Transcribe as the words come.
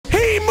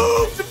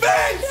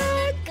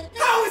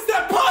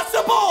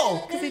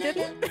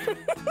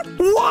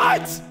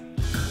What?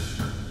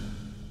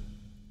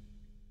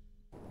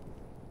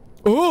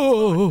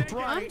 Oh.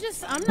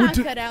 I'm not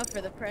cut out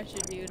for the pressure,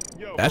 dude.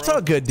 Yo, That's bro.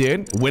 all good,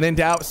 dude. When in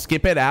doubt,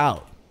 skip it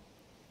out.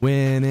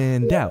 When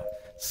in doubt.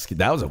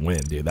 That was a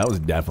win, dude. That was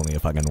definitely a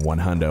fucking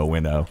 100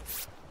 window.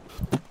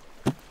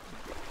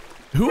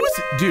 Who is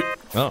it? Dude.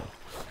 Oh.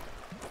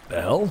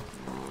 The hell?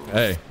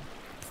 Hey.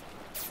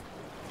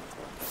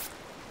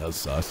 That was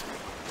sus.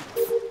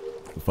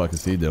 What the fuck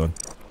is he doing?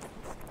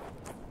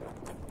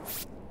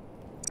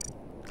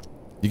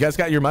 You guys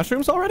got your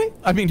mushrooms already?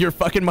 I mean, your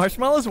fucking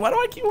marshmallows? Why do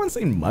I keep on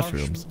saying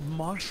mushrooms?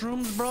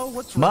 Mushrooms, bro?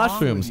 What's wrong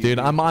Mushrooms, with you? dude.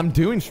 I'm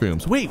doing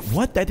shrooms. Wait,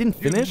 what? That didn't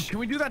finish? Can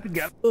we do that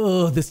together?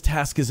 Oh, this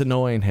task is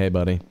annoying. Hey,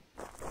 buddy.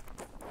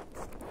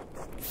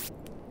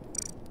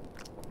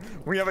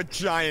 We have a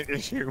giant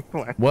issue.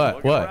 What?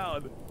 Look What?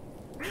 around.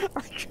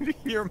 I can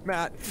hear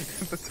Matt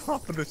at the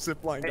top of the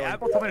zip line going,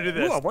 Apple told me to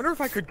do this. Ooh, I wonder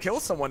if I could kill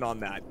someone on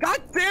that. God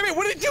damn it,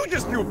 what did you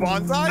just do,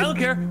 Bonsai? I don't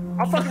care.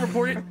 I'll fucking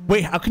report it.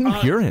 Wait, how can you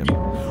hear him?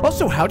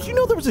 Also, how did you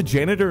know there was a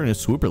janitor and a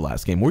swooper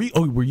last game? Were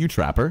you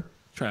Trapper?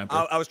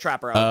 Trapper. I was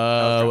Trapper.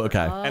 Oh, okay.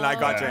 And I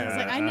got I was janitor.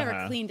 like, I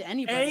never cleaned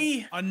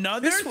anybody.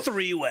 Another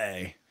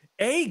three-way.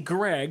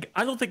 Greg,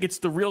 I don't think it's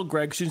the real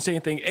Greg, shouldn't say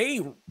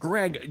anything.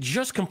 Greg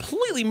just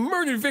completely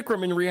murdered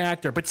Vikram in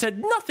Reactor, but said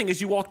nothing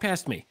as you walked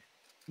past me.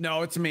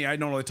 No, it's me. I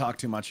don't really talk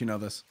too much. You know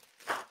this.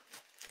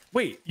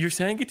 Wait, you're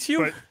saying it's you?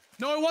 But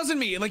No, it wasn't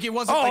me. Like, it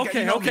wasn't. Oh, like,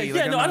 okay, you know okay. me.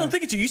 Yeah, Like, no, I'm I don't not-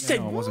 think it's you. You said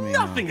it wasn't me,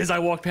 nothing as I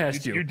walked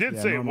past you. you did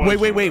Yeah, say no, it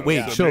no. was.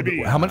 Wait. So Show.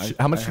 maybe- How much did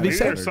he maybe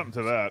say? there's something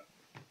to that.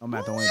 Oh,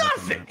 Matt, don't worry about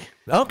Nothing.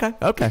 that.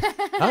 Okay.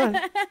 All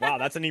right. Wow,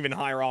 that's an even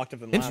higher octave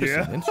than last.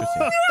 Interesting. Yeah.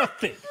 Interesting.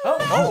 Nothing.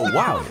 Oh,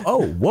 wow.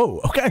 Oh, whoa.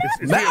 Okay.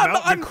 Is the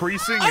amount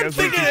decreasing I'm as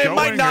we thinking keep it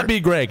might going, not or- be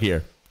Greg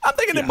here. I'm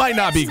thinking it might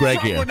not be Greg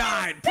Probably here.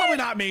 not. Probably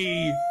not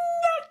me.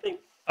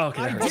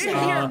 Okay. I that hurts. did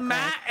hear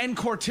Matt and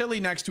Cortilli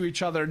next to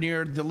each other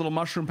near the little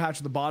mushroom patch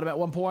at the bottom at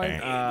one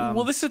point.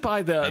 Well, this is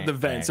by the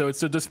vent, so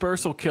it's a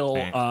dispersal kill,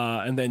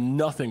 and then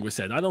nothing was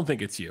said. I don't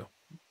think it's you.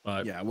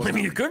 Yeah, I well-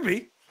 mean, it could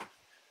be.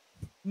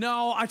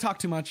 No, I talk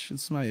too much.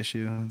 It's my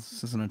issue.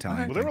 This is an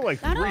Italian. Well, there were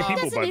like I don't 3 think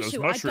people that's an by those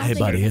issue. I mushrooms. Hey, don't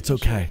buddy, think it's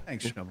okay.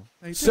 Thanks, Shovel.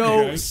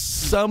 So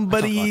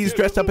somebody's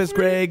dressed up as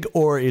Greg,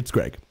 or it's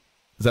Greg.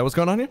 Is that what's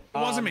going on here? It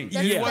wasn't me.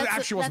 That's- It was, that's-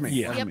 actually wasn't me.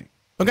 that's- It wasn't yep. me.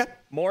 Okay.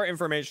 More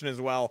information as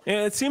well.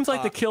 Yeah, it seems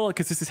like the kill,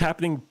 because this is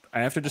happening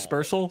after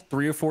dispersal,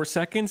 3 or 4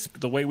 seconds,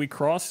 the way we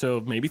cross,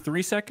 so maybe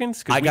 3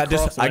 seconds. 'cause I we got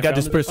crossed and I got found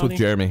it dispersed with funny.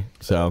 Jeremy,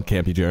 so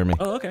can't be Jeremy.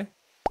 Oh, okay.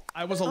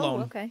 I was Oh,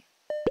 alone. okay.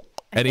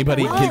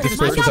 Anybody Oh, can I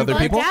disperse with got other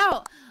bugged people?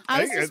 out.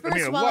 I was I mean,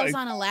 dispersed while I was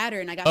like- on a ladder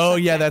and I got Oh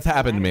sucked yeah, back that's to the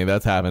happened to me. ladder.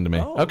 That's happened to me.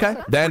 Oh, Okay,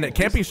 then it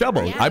can't be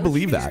Shovel. Yeah. I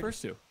believe that.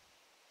 Dispersed to.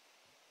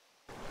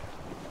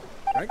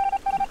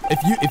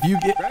 If you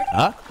get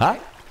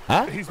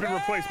huh? He's been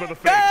replaced by the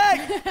fake.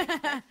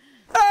 Hey!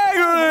 Can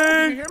you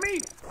Hey! hear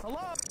me? Hello?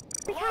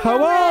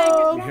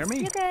 Hello? You hear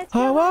me?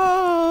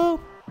 Hello?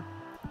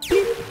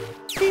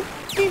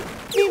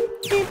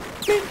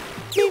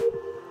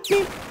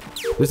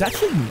 There's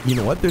actually, you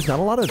know what? There's not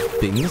a lot of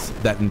things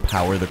that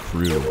empower the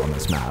crew on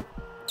this map.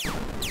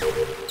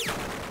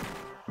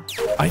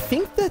 I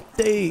think that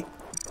they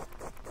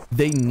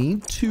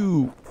need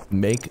to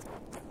make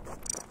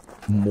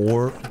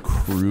more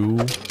crew,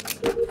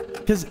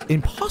 because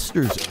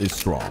imposters is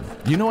strong.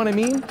 You know what I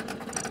mean?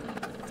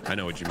 I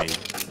know what you mean.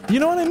 You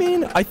know what I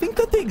mean? I think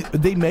that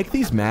they make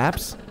these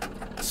maps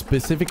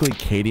specifically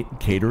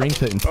catering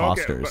to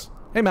imposters.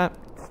 Hey, Matt.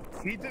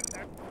 He did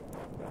that.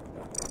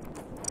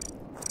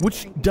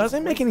 Which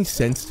doesn't make any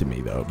sense to me,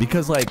 though,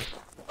 because, like,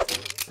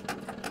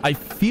 I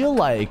feel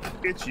like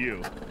It's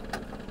you.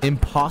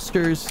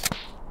 imposters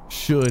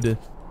should...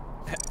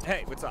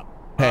 Hey, what's up?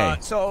 Hey.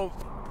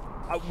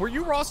 Were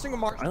you roasting a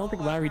mark? I don't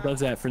think Larry does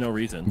that for no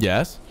reason.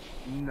 Yes?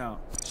 No.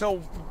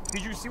 So,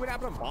 did you see what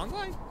happened on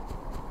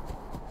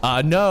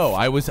Bonsai? No,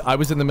 I was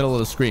in the middle of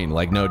the screen,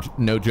 like, no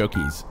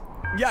jokies.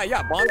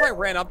 Yeah, Bonsai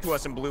ran up to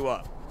us and blew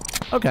up.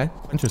 Okay,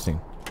 interesting.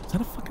 Is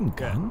that a fucking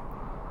gun?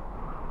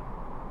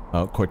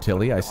 Oh,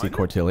 Cortilli, I see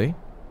Cortilli.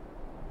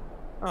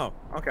 Oh,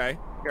 okay.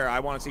 Here, I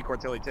want to see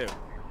Cortilli too.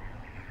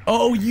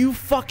 Oh, you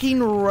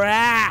fucking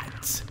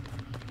rat!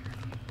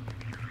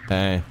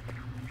 Hey.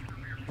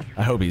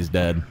 I hope he's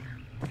dead.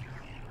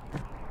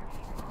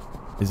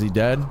 Is he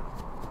dead?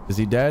 Is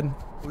he dead?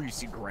 Oh, you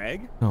see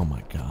Greg? Oh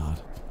my god.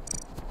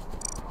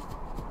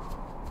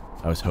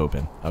 I was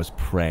hoping. I was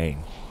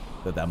praying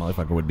that that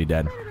motherfucker would be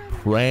dead.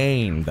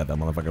 Praying that that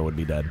motherfucker would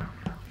be dead.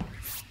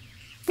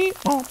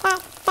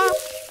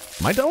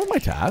 Am I done with my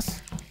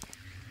tasks?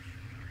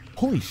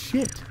 Holy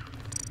shit.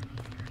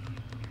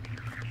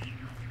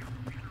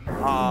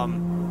 Oh,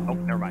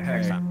 never mind.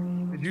 Next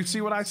time. Did you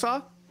see what I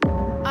saw?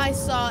 I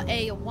saw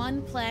a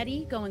 1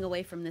 platy going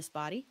away from this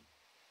body.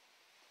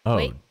 Oh.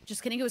 Wait,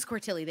 just kidding. It was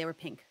Cortilli. They were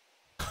pink.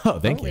 Oh,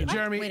 thank you.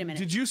 Jeremy, Wait a minute.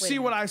 did you Wait see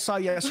a what minute. I saw?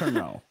 Yes or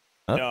no?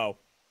 No.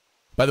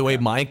 By the way,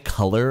 my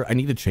color, I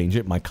need to change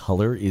it. My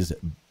color is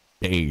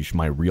beige.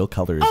 My real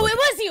color is Oh, like, it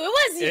was you.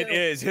 It was It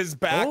is. His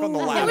back on the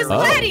It ladder. was Oh.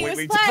 Platty. It was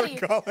Completely Platty.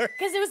 different color.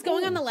 Because it was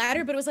going on the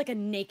ladder, but it was like a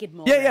naked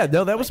mole. Yeah,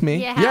 no, that was me.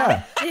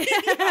 Yeah.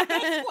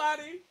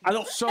 I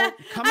don't. So At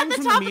coming the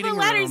from top the of the meeting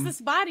ladder is room,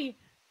 this body.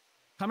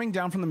 coming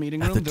down from the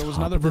meeting At room, the there was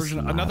top another of this version,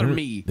 another ladder,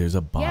 me. There's a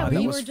Yeah, body.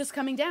 we were just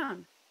coming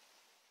down.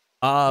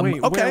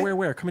 Wait, okay.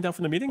 where? Coming down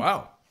from the meeting?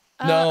 Wow.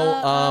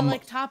 No,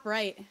 Like top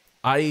right.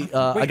 Wait,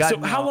 I got. so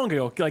how long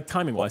ago, like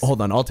timing wise? Hold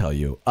on, I'll tell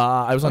you.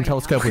 I was on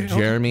Telescope with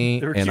Jeremy,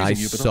 They're and I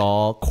accusing you, but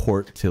saw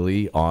Court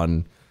Tilly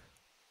on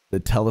the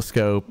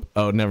telescope.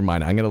 Oh, never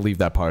mind. I'm gonna leave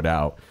that part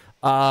out.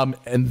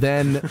 And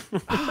then,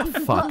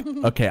 fuck.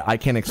 Okay, I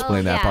can't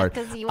explain that part.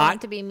 because you want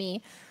it to be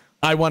me.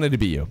 I wanted to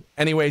be you.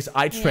 Anyways,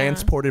 I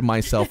transported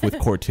myself with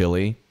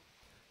Cortilli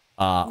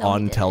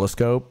on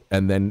Telescope,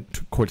 and then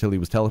Cortilli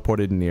was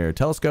teleported near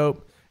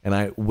Telescope, and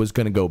I was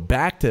going to go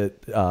back to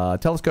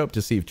Telescope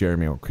to see if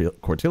Jeremy or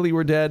Cortilli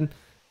were dead,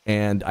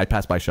 and I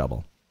passed by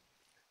Shovel.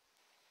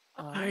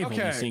 I've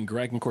Okay. only seen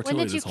Greg and When Cortilli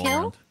did you this whole kill?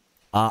 round.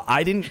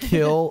 I didn't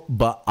kill,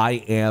 but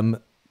I am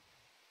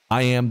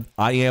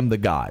the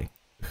guy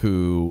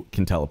who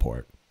can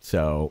teleport.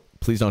 So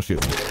please don't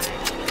shoot me.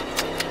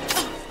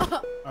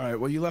 All right,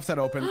 well, you left that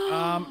open.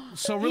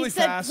 So really he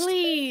said, fast.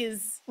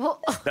 please. Well,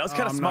 That was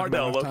kind of I'm smart, not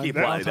though, gonna have low-key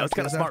time. play. I'll That was talk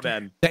kind of to smart, you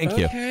man. Thank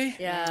you. Okay.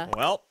 Yeah.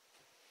 Well,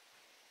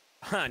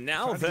 now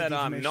Tried to that get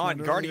I'm information not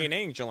out guardian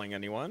angeling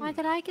anyone. why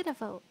did I get a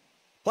vote?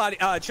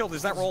 Chill,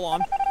 does that roll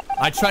on?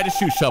 I tried to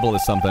shoot Shovel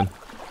as something.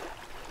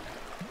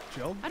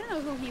 Jill? I don't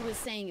know who he was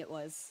saying it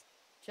was.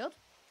 Chilled?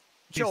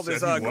 Chill, He does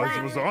said he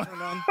was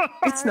on.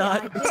 It's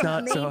not. It's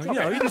not. So you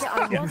know, you just.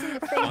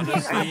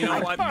 Honestly, you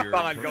know what?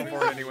 Fine, go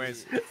for it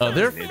anyways. Oh,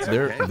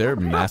 they're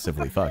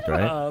massively fucked,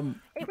 right?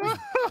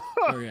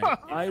 Okay.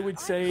 I would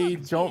say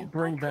don't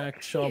bring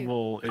back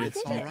Shovel if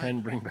you can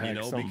bring back You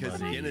know, because at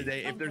the end of the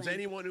somebody. day, if there's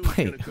anyone who's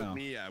Wait. gonna cook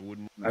me, I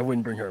wouldn't. I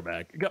wouldn't bring her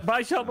back.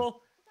 Bye,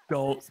 Shovel.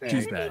 Don't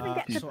choose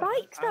that. Get the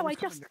bite, though, I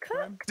just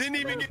cooked. Didn't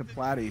even get To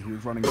Platty,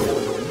 who's running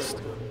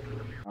against.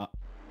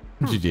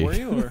 Were GG.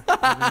 you or?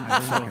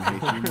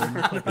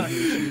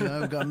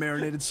 I've got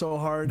marinated so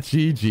hard.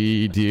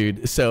 GG,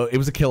 dude. So it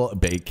was a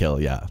bait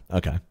kill. Yeah.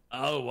 Okay.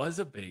 Oh, it was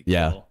a big.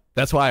 Yeah. kill.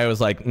 That's why I was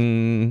like,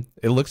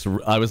 it looks.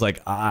 I was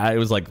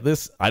like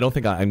this. I don't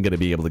think I'm gonna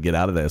be able to get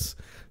out of this.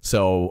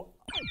 So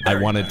I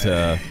wanted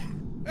to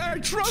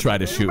try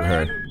to shoot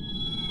her.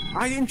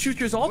 I didn't shoot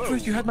yours all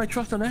first. You had my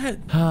trust on that.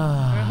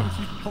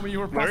 You told me you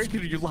were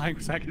prosecuted, you lying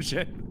sack of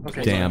shit.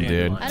 Okay, Damn, so-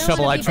 dude. I don't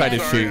Shovel, wanna I be tried to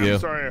dead. shoot I'm you.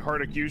 sorry, I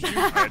hard accused you.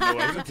 I had no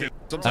idea.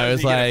 Sometimes I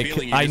was you get a like,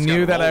 feeling you I just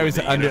knew gotta that I roll was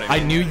with it, you under. know what I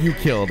mean? knew you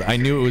killed. I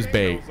knew it was I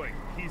bait. was like,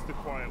 he's the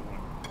quiet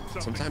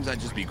one. Sometimes I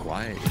just be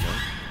quiet, you know.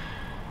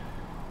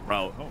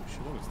 Bro, Oh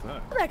shit, what was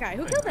that? Who killed that guy?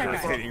 Who killed that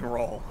guy? irritating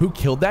roll. Who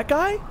killed that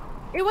guy?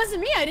 It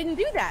wasn't me. I didn't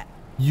do that.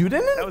 You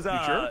didn't? That was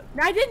I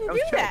didn't That do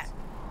was that.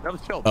 That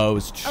was chill. Oh, it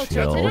was Oh, chilled.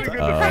 Chilled did it?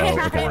 Oh, I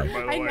okay. By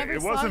the way, never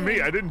it saw wasn't me.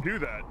 him. I didn't do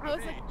that. I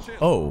was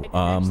like, Oh,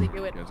 I didn't actually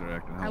do it. You guys are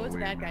acting I was a Halloween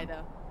bad guy,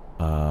 now.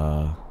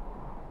 though.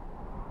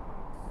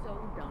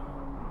 So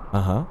dumb.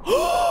 Uh-huh.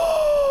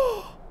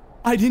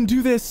 I didn't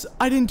do this.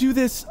 I didn't do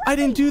this. I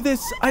didn't do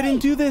this. I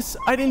didn't do this.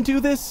 I didn't do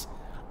this.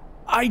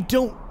 I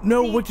don't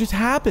know what just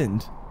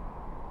happened.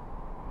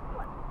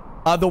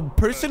 The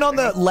person on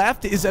the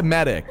left is a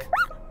medic.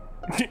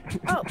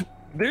 Oh,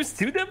 There's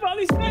two dead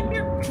bodies back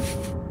there.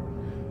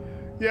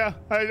 Yeah,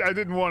 I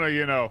didn't want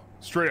to,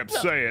 straight up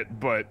say it,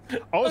 but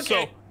also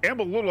Okay. am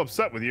a little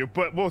upset with you.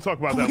 But we'll talk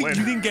about that You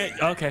later. didn't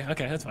get. Okay,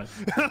 that's fine.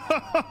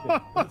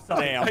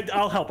 Sorry. Damn.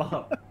 I'll help.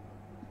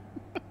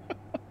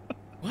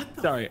 What?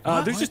 Sorry.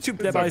 There's just two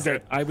dead bodies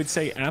that I would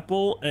say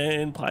Apple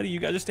and Platty. You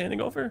guys are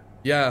standing over.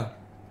 Yeah.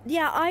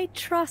 Yeah, I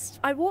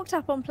walked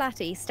up on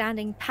Platty,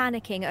 standing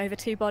panicking over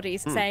two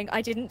bodies, saying,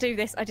 I didn't do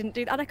this, I didn't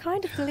do that. And I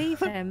kind of believe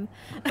him.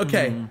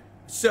 Okay.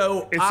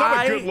 So It's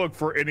not a good look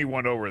for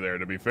anyone over there,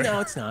 to be fair. No,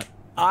 it's not.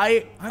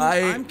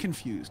 I'm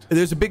confused.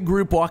 There's a big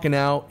group walking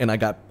out, and I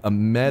got a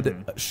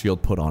med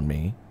shield put on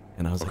me,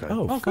 and I was like,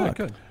 "Oh, fuck,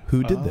 good.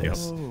 who did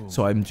this?"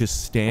 So I'm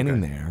just standing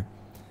there,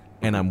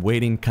 and I'm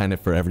waiting kind of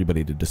for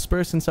everybody to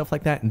disperse and stuff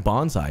like that. And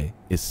Bonsai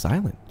is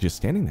silent, just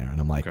standing there, and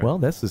I'm like, "Well,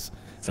 this is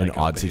an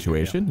odd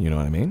situation." You know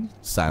what I mean?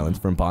 Silence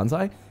from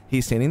Bonsai.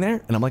 He's standing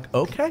there, and I'm like,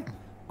 "Okay,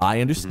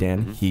 I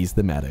understand. He's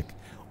the medic."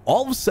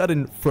 All of a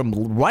sudden, from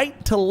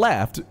right to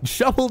left,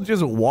 Shovel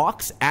just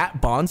walks at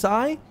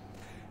Bonsai,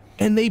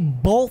 and they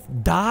both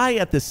die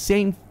at the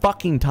same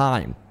fucking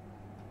time.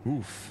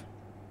 Oof.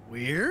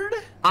 Weird?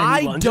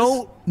 I lunges?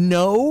 don't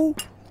know.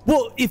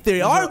 Well, if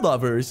they are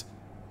lovers,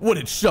 what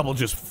did Shovel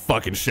just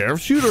fucking sheriff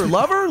shoot her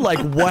lover? Like,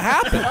 what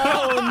happened?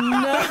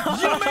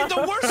 You made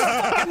the worst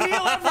fucking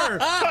meal ever!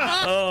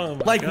 Oh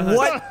my Like, God.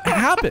 what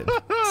happened?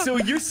 So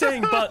you're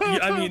saying,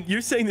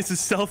 you're saying this is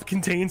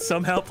self-contained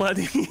somehow,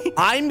 Platty?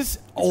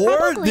 Or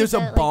probably there's a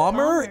like, bomber,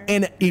 bomber.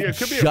 and it it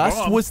could be a just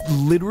bomb. was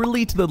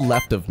literally to the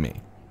left of me.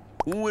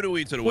 What are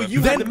we to the Well, left?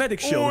 you Then- had the medic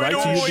shield, right?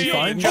 So you'd be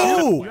fine. You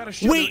Oh, got a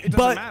shield. It wait, doesn't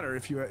but matter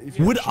if you have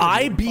would a shield,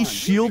 I you're be fine.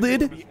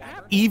 shielded?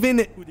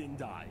 Even Who didn't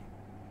die?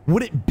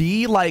 would it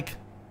be like?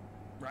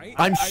 right?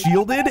 I'm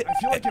shielded. I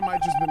feel like it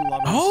might just been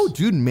lovers. Oh,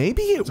 dude,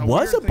 maybe it a was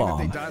weird a thing that they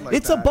bomb. died like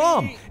It's a that.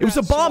 bomb. It was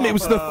a bomb. It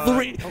was the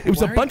three. It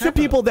was a bunch of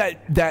people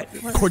that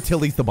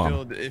Cortilli's the bomb.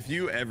 Build, if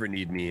you ever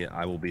need me,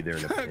 I will be there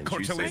in a pinch. You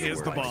Cortilli say is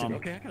word. the bomb.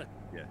 Okay, I got it.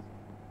 Yeah.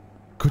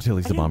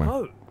 Cortilli's the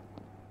bomber.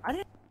 I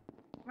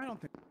don't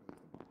think.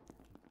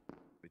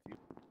 With you.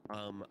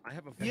 I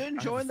have a. You I have a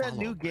enjoying that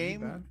new follow-up. Are you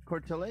game, bad?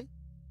 Cortilli?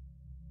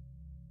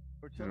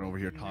 They're over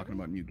here talking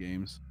about new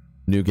games.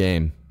 New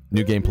game.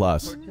 New game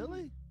plus.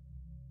 Cortilli?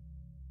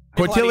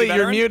 Cortilli,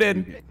 you're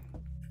muted.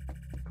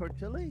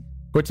 Cortilli?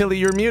 Cortilli,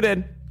 you're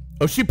muted.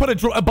 Oh, she put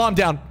a bomb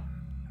down.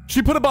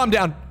 She put a bomb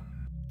down.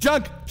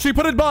 Junk, she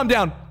put a bomb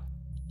down.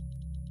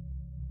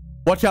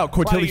 Watch out,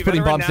 Cortilli's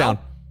putting bombs down.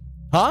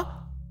 Huh?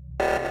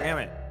 Damn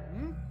it.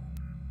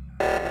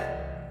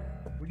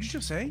 What did you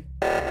just say?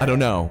 I don't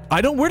know.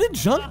 Where did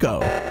Junk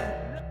go?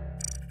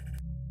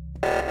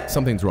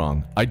 Something's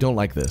wrong. I don't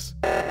like this.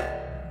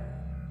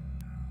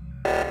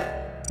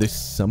 There's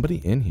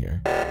somebody in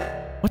here.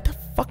 What the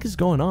fuck is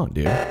going on,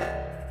 dude?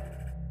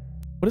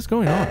 What is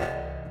going on?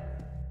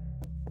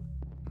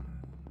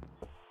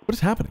 What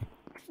is happening?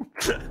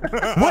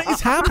 What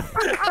is happening?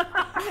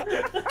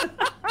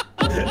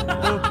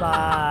 Too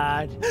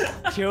bad.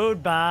 Too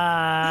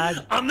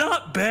bad. I'm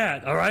not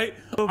bad, all right?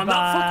 Too I'm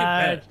not fucking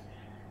bad.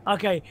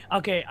 Okay,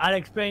 I'll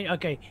explain.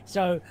 Okay,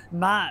 so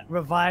Matt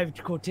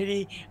revived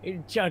Cortilli.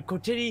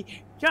 Cortilli,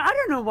 I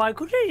don't know why.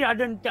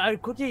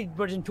 Cortilli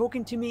wasn't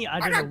talking to me. I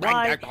don't know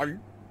why. What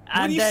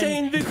are you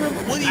saying,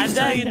 Vikram? What are you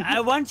saying? And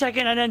then, 1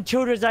 second, and then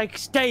Childer's like,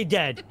 stay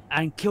dead,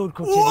 and killed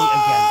Cortilli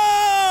again.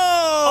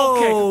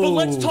 Okay, but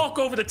let's talk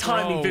over the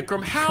timing,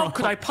 Vikram. How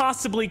could I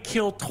possibly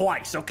kill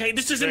twice, okay?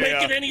 This isn't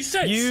making any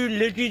sense. You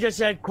literally just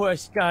said,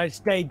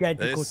 stay dead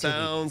to This Cortilli.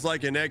 sounds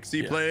like an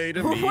XE play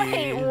to me.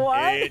 Wait,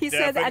 what? It He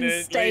said, and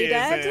definitely stay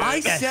dead? isn't. I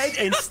said,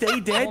 and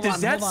stay dead? Hold Does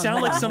on, that hold on, sound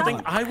hold like on, something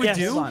hold on. I would Yes.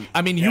 do?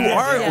 I mean, you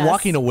are Yes.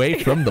 walking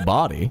away from the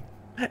body.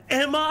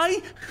 Am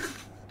I?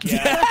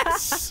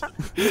 Yes.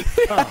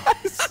 Are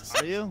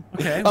you?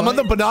 Okay. I'm on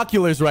the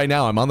binoculars right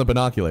now. I'm on the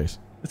binoculars.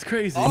 It's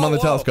crazy. I'm on the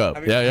whoa. telescope. I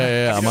mean,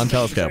 yeah. I'm on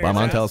telescope. I'm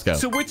on telescope.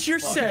 So what you're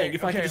saying,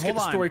 if I can just get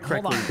the story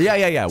correctly,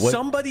 Yeah. What?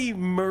 somebody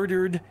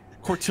murdered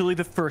Cortilli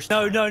the first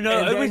No, time.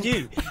 it was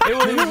you. It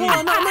was No, you.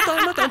 I'm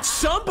not done.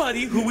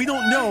 Somebody who we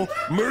don't know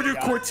murdered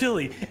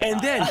Cortilli, and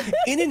then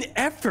in an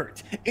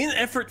effort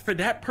for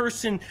that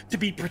person to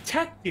be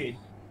protected,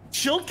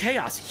 Chilled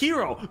Chaos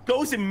Hero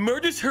goes and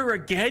murders her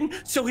again,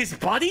 so his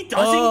body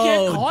doesn't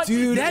get caught.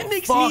 Dude, That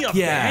makes fuck me a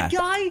yeah. bad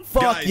guy.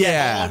 Fuck Guys,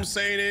 yeah. all I'm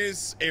saying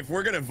is, if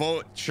we're gonna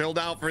vote chilled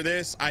out for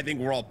this, I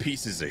think we're all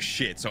pieces of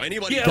shit. So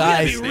anybody, Yeah,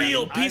 Guys- we gotta be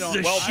real pieces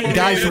of shit.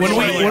 Guys,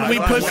 when we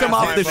push him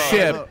off the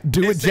ship,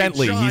 do it It's a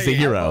gently. He's a giant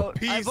hero.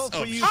 Piece vote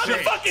for of you, I'm a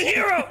shit. fucking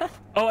hero.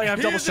 Oh, I have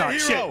double He's a shot.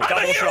 hero. Shit, I'm a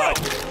Double hero.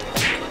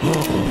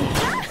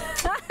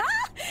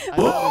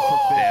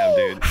 Damn,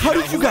 dude. How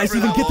did you guys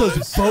even get those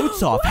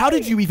votes off? How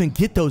did you even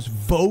get those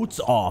votes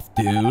off,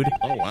 dude?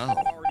 Oh wow.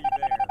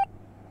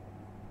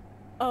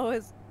 Oh,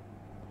 it's...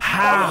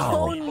 How?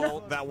 Oh, no.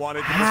 People that wanted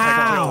to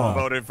How?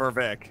 kill voted for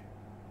Vic.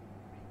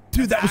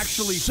 Dude, that was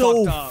Actually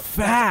so fucked up.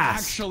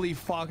 fast. Actually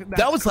fucked.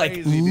 That was like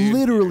crazy, dude.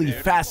 literally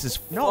fast as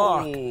fuck.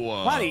 No,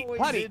 Platty, Oh,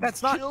 Platty, did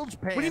that's not. Chilled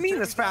What do you mean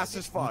Pants. that's fast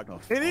as fuck?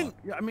 What the They didn't. fuck?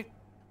 Yeah, I mean,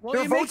 well,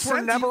 Their it makes votes were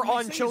sense. never You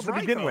on say Chilled he's to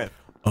right, begin though. with.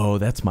 Oh,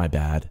 that's my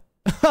bad.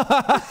 You can't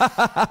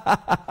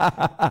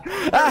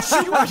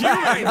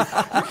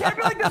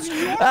be like this.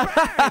 You're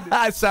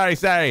bad. Sorry.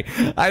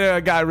 I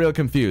got real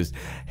confused.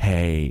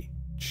 Hey,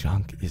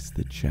 Junk is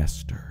the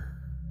Jester.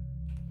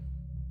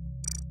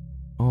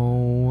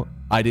 Oh,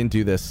 I didn't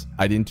do this.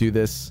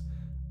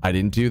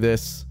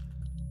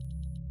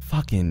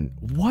 Fucking,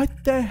 what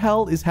the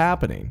hell is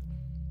happening?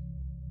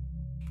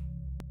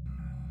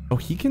 Oh,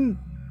 he can...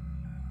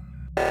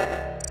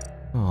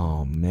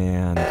 Oh,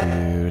 man,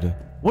 dude.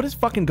 What is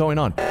fucking going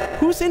on?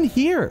 Who's in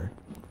here?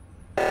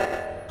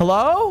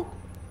 Hello?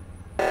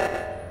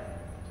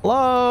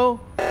 Hello?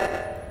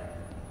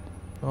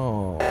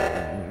 Oh,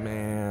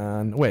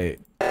 man. Wait.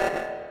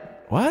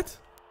 What?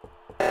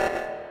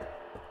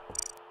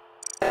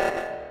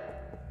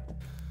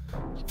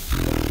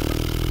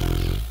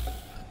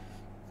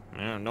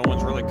 Yeah, no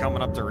one's really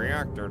coming up to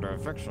reactor to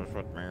fix this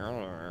with me.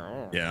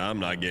 Yeah, I'm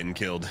not getting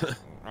killed.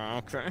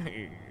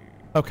 Okay.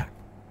 Okay.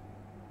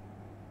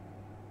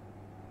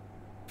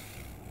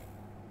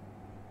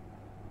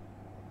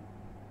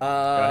 Go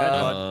ahead,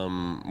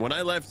 bud. When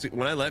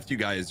I left you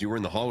guys, you were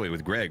in the hallway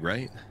with Greg,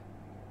 right?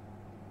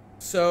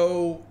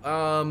 So,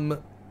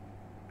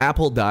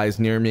 Apple dies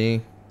near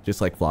me,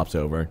 just like flops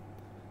over.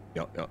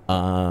 Yep.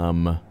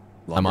 I'm on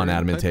Lumbering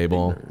admin type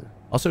table. thing, or-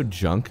 Also,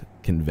 Junk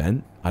can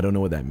vent. I don't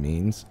know what that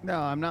means. No,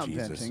 I'm not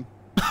Jesus. venting.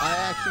 I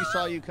actually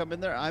saw you come in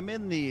there. I'm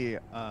in the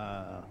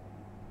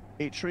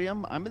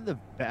atrium. I'm in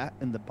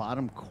the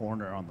bottom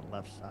corner on the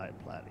left side,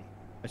 Platty.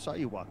 I saw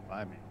you walk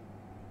by me.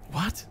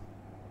 What?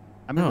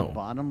 I'm in No. the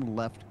bottom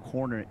left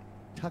corner,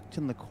 tucked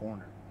in the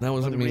corner. That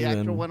wasn't When the me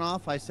reactor then. went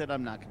off, I said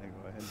I'm not going to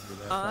go ahead and do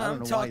that. So I don't I'm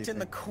know why tucked you in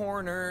the think-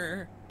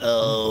 corner.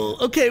 Oh,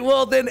 okay.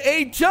 Well, then,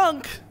 hey,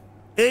 Junk.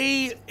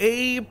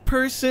 a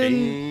person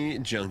A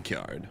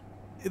junkyard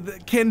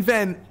can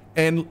vent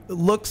and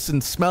looks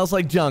and smells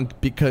like junk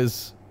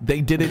because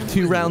they did it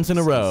 2 rounds in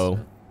a row.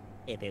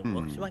 If it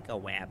looks like a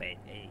rabbit,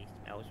 it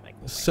smells like a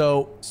rabbit.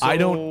 So I what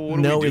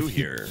don't do know we do if he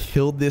here?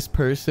 killed this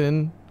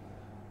person,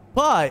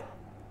 but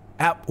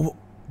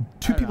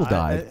 2 people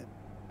died.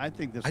 I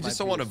think this. I just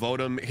don't want to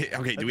vote him.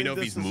 Okay, do we know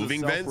if he's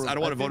moving vents? I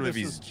don't want to vote him if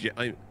he's.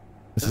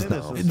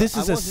 This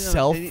is a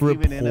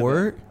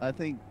self-report. I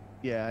think,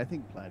 yeah, I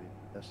think Platy.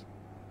 Yes.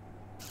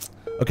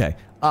 Okay,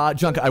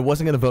 Junk, I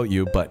wasn't gonna vote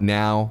you, but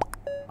now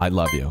I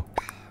love you.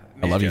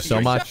 I love you so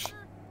much.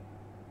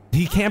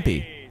 He can't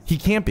be. He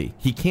can't be.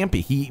 He can't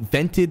be. He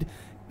vented.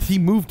 He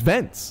moved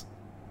vents.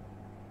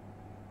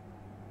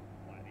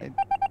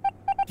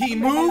 He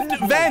moved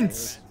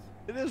vents.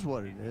 It is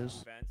what it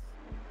is.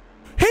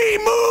 He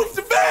moved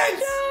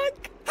vents.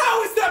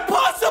 How is that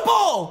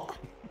possible?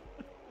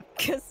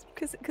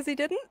 Because he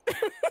didn't.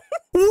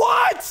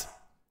 What?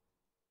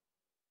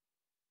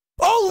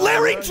 Oh,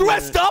 Larry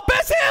dressed up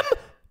as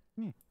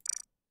him?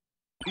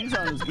 He's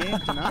on his game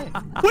tonight.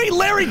 Wait,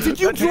 Larry, did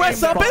you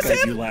dress up as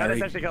him?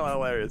 That's actually kind of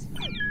hilarious.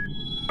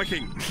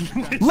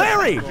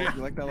 Larry! You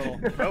like that little...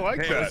 I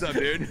like that. What's up,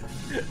 dude?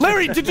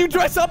 Larry, did you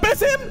dress up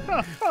as him?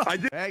 I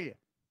did. Hey,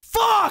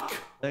 Fuck!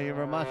 thank you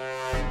very much.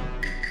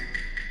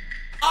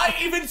 I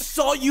even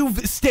saw you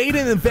stayed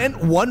in an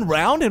event 1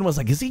 round and was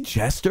like, is he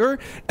Jester?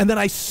 And then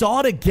I saw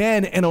it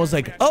again and I was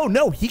like, oh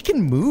no, he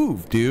can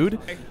move, dude.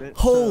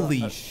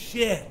 Holy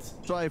shit.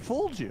 So I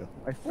fooled you.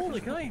 I fooled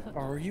you. Can I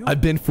borrow you?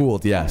 I've been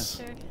fooled, yes.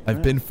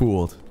 I've been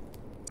fooled.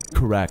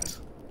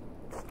 Correct.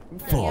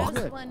 Fuck.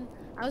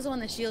 I was the one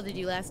that shielded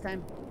you last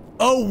time.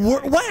 Oh,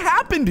 what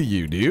happened to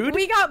you, dude?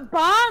 We got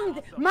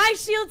bombed. My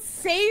shield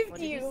saved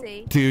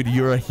you. Dude,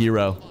 you're a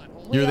hero.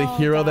 You're the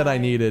hero that I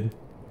needed.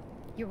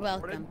 You're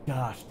welcome.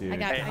 Gosh, dude. I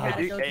got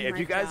If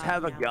you guys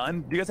have a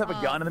gun, do you guys have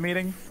a gun in the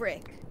meeting?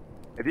 Frick.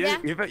 If you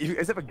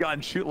guys have a gun,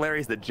 shoot Larry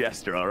as the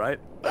Jester, all right?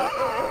 That's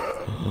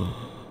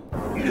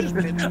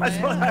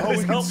what I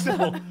was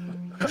helpful.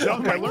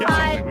 Junk, I learned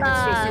something. We can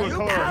still see what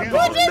color our hands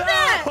Who did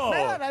that?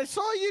 Man, I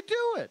saw you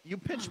do it. You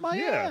pinched my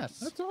ass.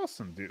 That's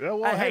awesome, dude.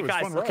 Well, Hey, it was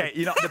guys, fun ride. okay,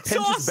 you know, the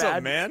pinch is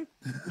bad, man.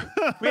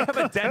 We have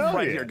a dead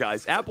right here,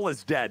 guys. Apple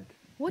is dead.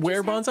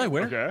 Where, Bonsai?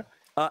 Where? Okay.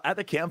 At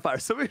the campfire.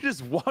 Somebody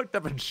just walked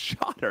up and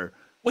shot her.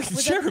 Wait,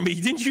 Jeremy,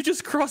 didn't you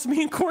just cross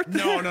me in court?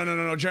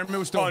 No. Jeremy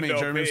was still me.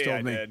 Jeremy was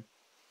still me.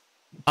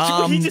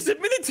 He just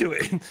admitted to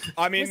it.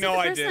 I mean, no,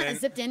 I didn't.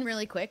 Zipped in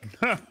really quick.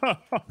 I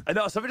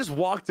know. Somebody just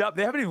walked up.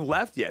 They haven't even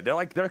left yet.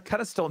 They're kind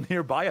of still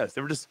nearby us.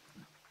 They were just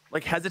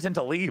like hesitant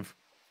to leave.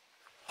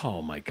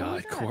 Oh my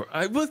God, Cor.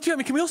 Well,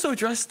 Jeremy, can we also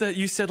address that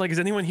you said like, is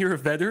anyone here a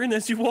veteran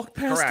as you walked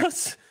past Correct.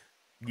 us?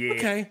 Yeah.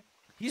 Okay.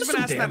 He's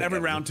been asking that every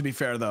round, to be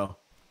fair, though.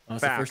 Oh,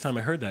 it's the first time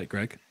I heard that,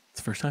 Greg. It's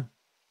the first time.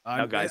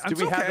 Now, guys, do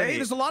it's we have okay. any...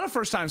 There's a lot of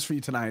first times for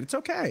you tonight. It's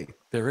okay.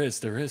 There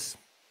is.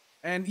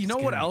 And you know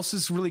what else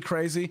is really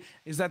crazy?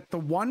 Is that the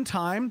one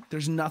time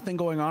there's nothing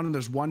going on and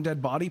there's one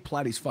dead body,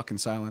 Platy's fucking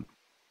silent.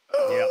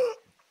 Yeah.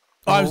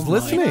 I was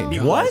listening. He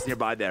What? was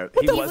nearby there.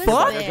 What he the was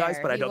fuck? nearby there, guys,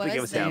 but I don't think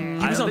it was him.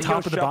 He was I on don't think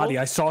top of the Shovel. body.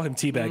 I saw him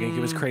teabagging.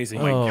 It was crazy.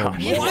 Oh,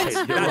 You're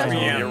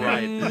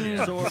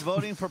right. So we're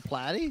voting for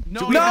Platy?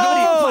 No,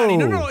 No!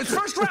 No, it's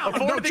first round.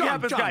 Before No, anything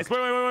happens, guys. Wait.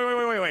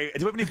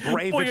 Do we have any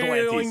brave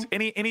vigilantes?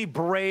 Any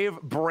brave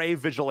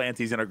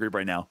vigilantes in our group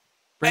right now?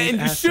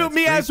 And shoot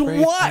me as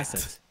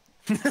what?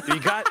 You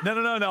got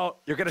no.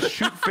 You're gonna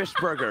shoot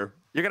Fishburger.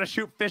 You're gonna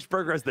shoot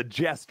Fishburger as the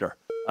Jester.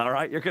 All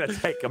right, you're gonna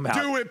take him out.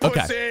 Do it, pussy.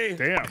 Okay.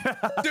 Damn.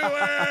 Do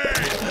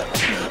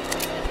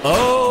it.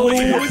 Oh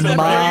my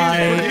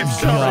God.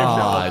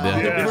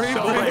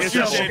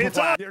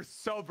 Yeah. You're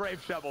so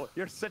brave, Shovel.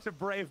 You're such a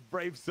brave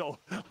soul.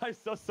 I'm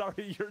so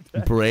sorry you're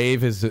dead.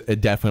 Brave is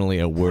definitely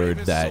a word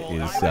that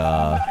is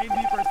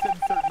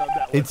 90% certain of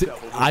that. it's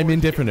I'm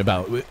indifferent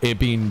about it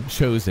being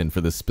chosen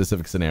for this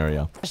specific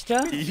scenario.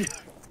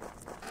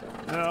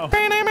 No.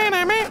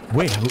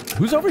 Wait,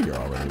 who's over here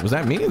already? Was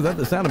that me? Is that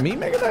the sound of me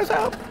making that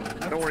sound?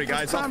 Don't worry,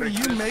 guys. Sound of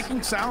you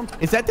making sound?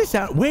 Is that the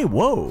sound? Wait,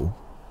 whoa.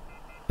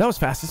 That was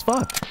fast as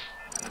fuck.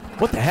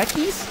 What the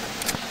heckies?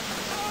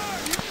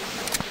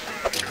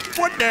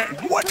 What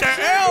the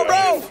hell,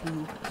 bro?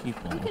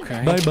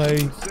 Okay. Bye-bye.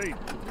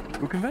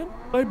 Who can vent?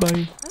 Bye-bye.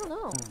 I don't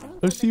know.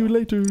 I'll see you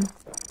later.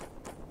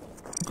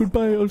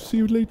 Goodbye, I'll see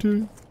you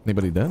later.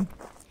 Anybody dead?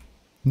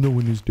 No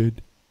one is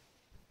dead.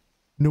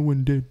 No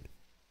one dead.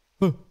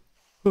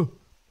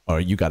 Oh,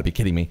 you gotta be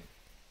kidding me.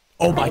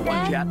 Oh my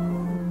God.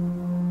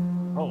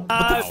 Oh. What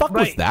the fuck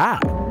was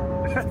that?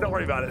 Don't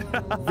worry about it.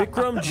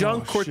 Vikram,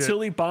 Junk,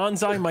 Cortilli,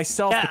 Bonsai,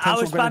 myself, Yeah, I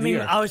was potential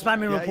Grenadier.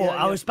 spamming report.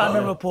 I was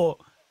spamming report.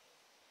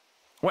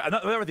 Wait, I'm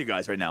not there with you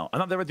guys right now. I'm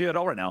not there with you at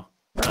all right now.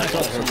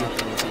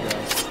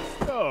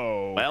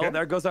 Oh. Well, okay.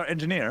 there goes our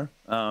engineer.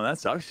 That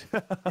sucks.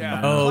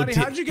 Yeah. Oh, Platy,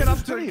 how'd you get up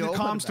to the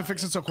comms to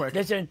fix it so quick?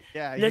 Listen,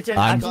 Yeah, listen.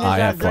 I As soon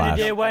have as flash.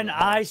 Grenadier went,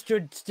 I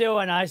stood still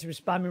and I was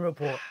spamming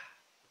report.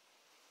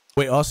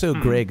 Wait, also,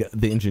 Greg,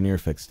 the engineer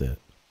fixed it.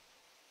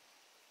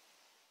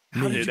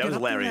 Dude, that was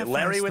Larry.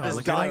 Larry with his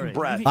dying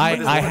breath.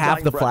 I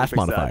have the flash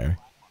modifier.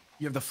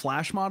 You have the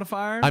flash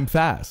modifier? I'm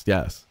fast,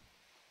 yes.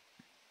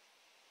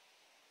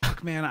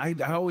 Fuck, man, I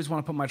always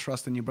want to put my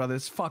trust in you, brother.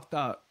 It's fucked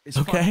up. It's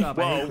Okay. fucked up.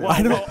 I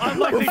hate this. I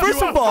don't,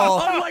 first of all,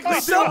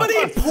 somebody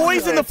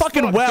poisoned the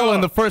fucking well in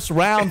the first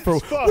round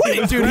for.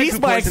 Wait, dude, he's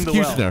my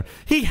executioner.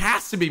 He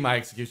has to be my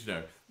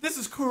executioner. This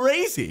is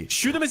crazy.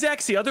 Shoot him as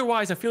Exy.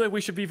 Otherwise, I feel like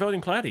we should be voting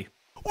Platy.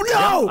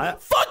 No!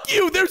 Fuck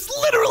you! There's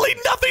literally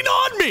nothing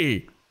on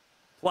me!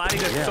 Platy,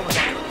 there's so much.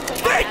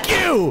 Thank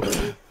you!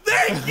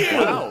 Thank you!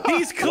 Wow.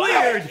 He's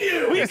cleared!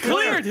 We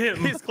cleared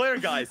him! He's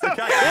cleared, guys. Okay.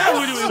 Now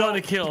who do we want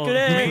to kill?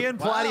 Me and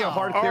Platy are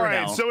hard clear now.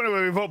 All right, so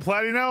anyway, we vote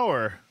Platy now,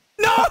 or?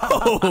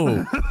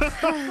 No!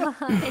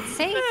 It's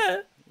safe.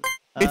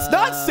 It's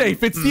not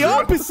safe. It's the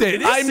opposite.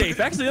 It is safe.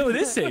 Actually, no, it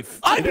is safe.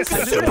 I'm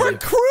super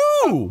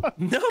crew!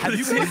 No, Have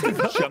you been in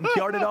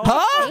Junkyard at all?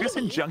 Huh? Have you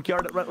been in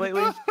Junkyard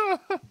lately?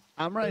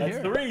 I'm right That's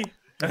here. 3.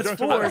 That's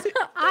 4.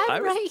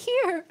 I'm right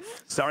here.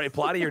 Sorry,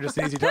 Platy, you're just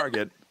an easy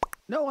target.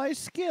 No, I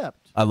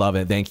skipped. I love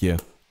it. Thank you.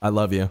 I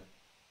love you.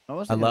 I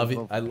wasn't love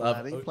gonna you. vote for I love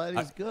Platy.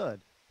 Platy's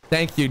good.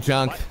 Thank you,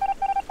 Junk.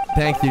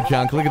 Thank you,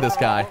 Junk. Look at this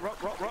guy.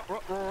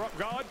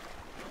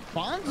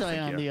 Bonsai,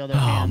 on the other Oh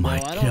hand, my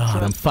though, I don't god, I'm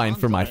trust fighting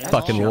for my Bonsai at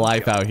fucking all.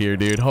 life out here,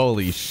 dude.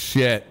 Holy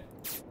shit.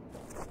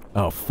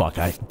 Oh fuck,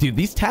 dude,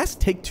 these tasks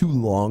take too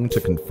long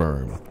to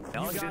confirm.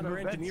 You got our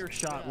engineer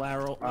shot,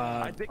 Laryl.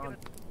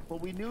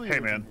 But we knew. Hey,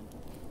 man.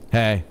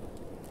 Hey,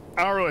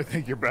 I don't really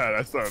think you're bad.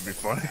 I thought it'd be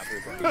funny.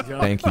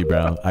 thank you,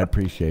 bro. I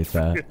appreciate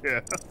that. Yeah.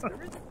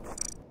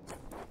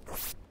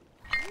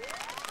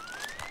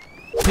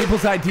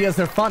 People's ideas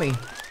are funny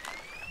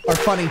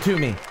to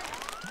me.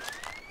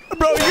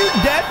 Bro, you're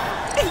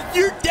deaf.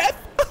 You're deaf.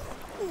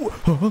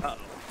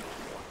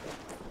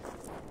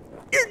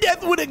 Your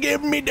death would have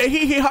given me the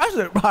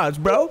hee-hee-haws,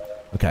 bro.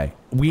 Okay,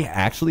 we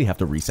actually have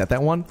to reset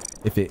that one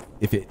if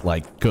it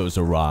like goes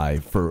awry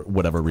for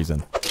whatever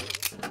reason.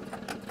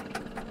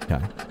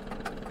 Okay.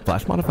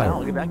 Flash modifier. Wow,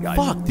 look at that guy.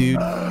 Fuck, dude.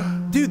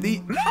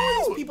 Dude, how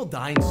are these people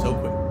dying so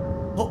quick?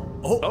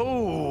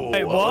 Oh,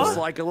 Hey, it what? was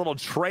like a little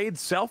trade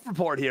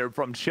self-report here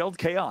from Chilled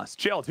Chaos.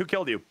 Chilled, who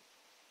killed you?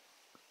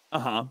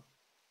 Uh-huh.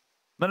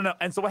 No.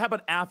 And so what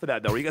happened after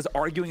that, though? Were you guys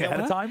arguing ahead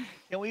of time?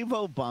 Can we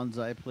vote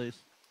Bonsai, please?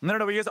 No.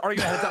 Were you guys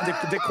arguing ahead of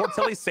time? Did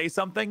Cortelli say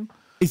something?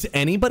 Is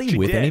anybody She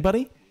with did.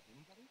 anybody?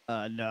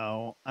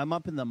 No. I'm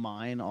up in the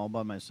mine all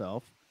by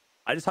myself.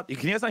 I just can you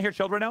guys not hear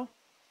Chilled right now?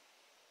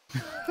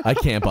 I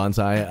can't,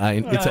 Bonsai.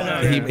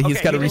 He's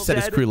Okay, got to he reset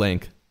his said- crew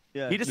link.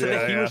 Yeah. He just said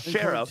that he was And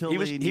sheriff. He Cortelli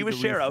was need to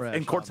sheriff, refresh,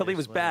 and Cortelli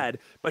was obviously. bad.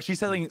 But she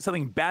said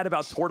something bad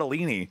about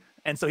Tortellini,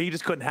 and so he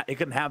just couldn't. He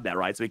couldn't have that,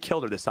 right? So he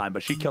killed her this time,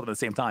 but she killed him at the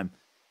same time.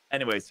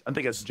 Anyways, I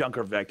think it's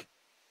Junker Vic.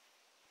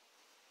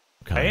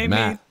 Okay,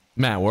 Hey,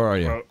 Matt, where are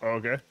you?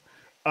 Okay.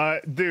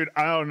 Dude,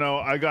 I don't know.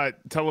 I got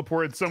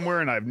teleported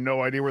somewhere, and I have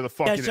no idea where the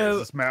fuck Yeah, it is. so-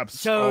 This map's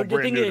so all the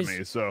brand thing new is- to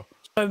me. So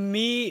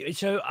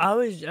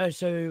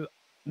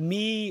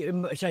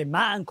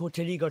Matt and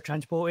Cortelli got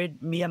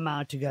transported. Me and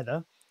Matt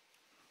together.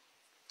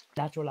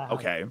 That's all I have.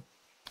 Okay.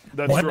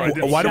 that's Why, true. I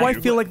did why do see I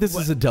you. feel like this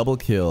is a double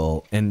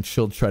kill and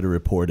she'll try to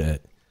report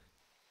it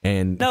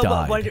and No,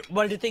 died?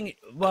 well, the thing,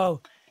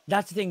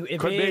 that's the thing. If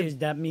Could it be. is,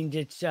 that means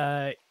it's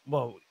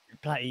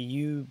Platy,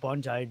 you,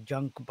 Bonsai,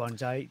 Junk,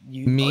 Bonsai,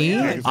 you. Me?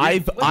 yeah, 'cause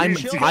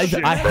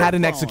I've had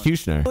an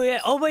executioner. Yeah,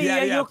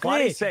 Yeah, you're clear.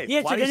 Platy's safe.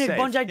 Yeah, so Platy's then it's safe.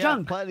 Bonsai Yeah,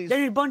 Junk. Platy's-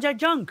 Then it's Bonsai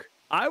Junk.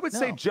 I would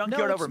say No,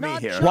 Junkyard no, over it's me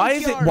not here. Junk. Why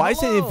is it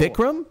Hello.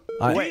 Vikram?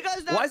 Wait,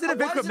 why is it a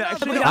Vikram?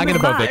 Actually, I'm gonna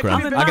vote Matt. Vikram.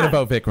 I'm I'm gonna Matt.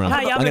 vote Vikram.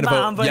 Hey, I'm gonna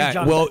I'm vote. voting Yeah,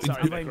 Junk. well, Sorry,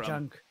 I'm voting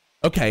Junk.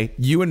 okay.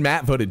 You and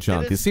Matt voted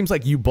Junk. It seems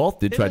like you both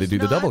did try to do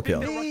the double kill.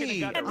 Because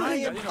Platy,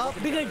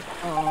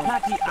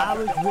 I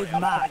was with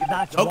Matt.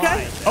 That's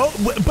Okay. why. Oh,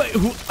 but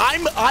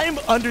I'm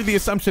under the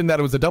assumption that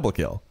it was a double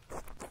kill.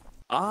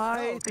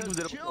 I think it was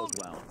a double as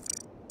well.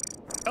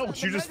 Oh,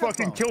 you just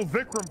fucking killed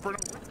Vikram for.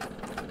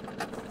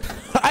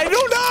 I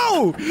don't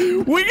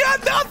know. We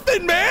got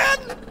nothing, man.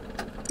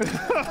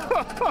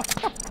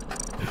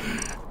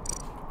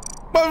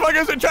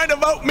 Motherfuckers are trying to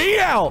vote me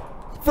out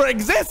for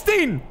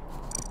existing.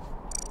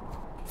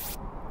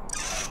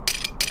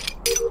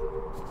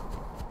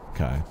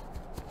 Okay.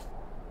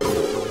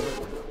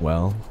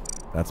 Well,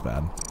 that's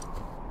bad.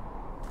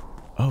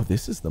 Oh,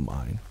 this is the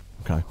mine.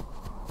 Okay.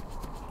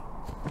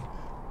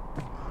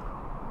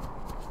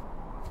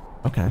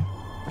 Okay.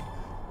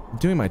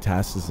 Doing my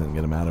tasks isn't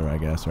gonna matter, I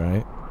guess,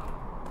 right?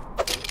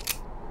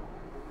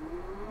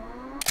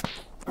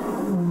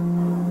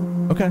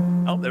 Okay.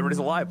 Oh, everybody's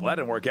alive. Well, that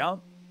didn't work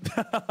out.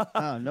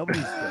 Oh,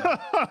 nobody's dead.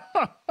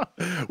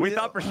 We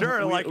thought for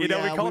sure, we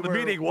called the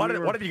meeting. One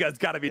of you guys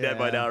got to be dead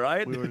by now,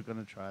 right? We were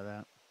going to try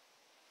that.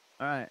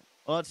 All right.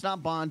 Well, it's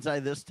not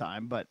Bonsai this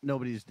time, but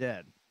nobody's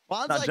dead.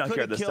 Bonsai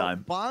Junkyard this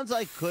time.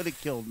 Bonsai could have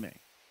killed me.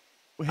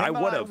 I Him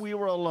and would've. We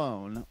were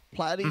alone.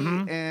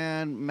 Platy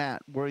and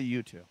Matt, where are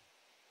you two?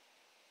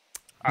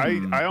 I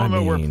don't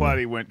know where mean-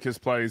 Platy went because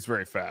Platy's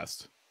very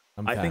fast.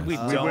 I think we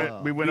fast.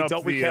 don't. We went We up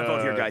don't- we the, can't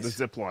vote here, guys. the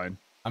zip line.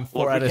 I'm Look,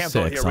 4 we out of can't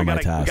vote 6 here. on my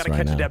We task gotta right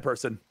catch a now. dead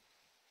person.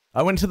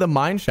 I went to the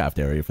mine shaft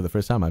area for the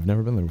first time. I've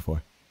never been there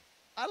before.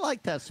 I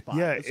like that spot.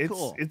 Yeah, it's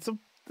cool. This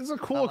is a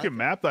cool looking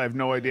map that I have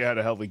no idea how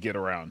to hell to get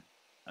around.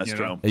 That's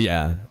true.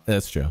 Yeah,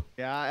 that's true.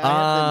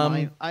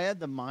 Yeah, I had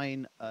the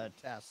mine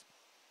test.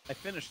 I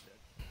finished it.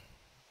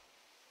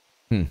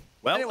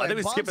 Well, Anyway, I think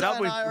we skip it Bonza up.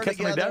 We and I are catch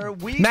something together. down.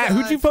 We Matt,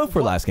 who'd got- you vote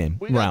for last game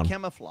We got round?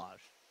 camouflage.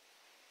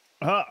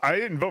 I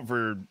didn't vote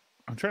for.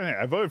 I'm trying to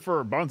think. I voted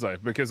for Bonsai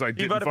because I You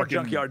didn't voted fucking. for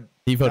Junkyard.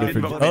 He voted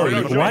You for. voted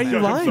Oh, for why are you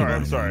Junkyard. lying?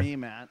 I'm sorry. Me,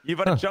 Matt. You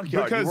voted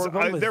Junkyard. Because You were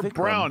voting with they're Vikram.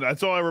 brown.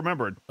 That's all I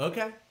remembered.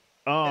 Okay.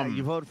 Yeah,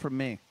 you voted for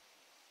me.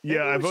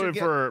 Yeah, I Maybe we should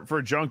voted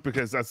for Junk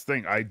because that's the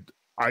thing.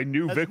 I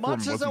knew As Vikram much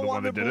wasn't as I the one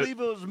wanted that to did believe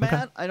it. it was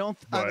Matt, I don't.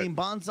 I But- mean,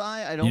 Bonsai.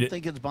 I You don't did-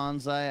 think it's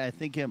Bonsai. I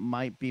think it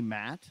might be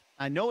Matt.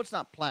 I know it's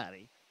not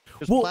Platy.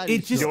 'cause Well, Platy's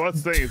it just Yeah, well,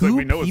 that's the thing. It's two like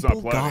we know it's not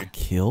people got Platy.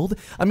 killed.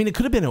 I mean, it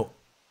could have been a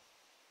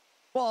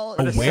well,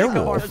 a it's-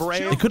 werewolf. it's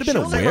It could have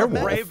been a Shield-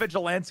 werewolf. Brave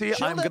vigilante.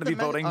 Shield I'm going at to the be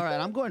minute- voting. All right,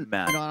 I'm going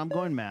Matt. You know, I'm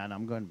going Matt.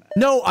 I'm going Matt.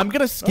 No, I'm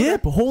gonna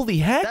skip. Holy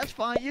heck! That's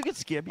fine. You can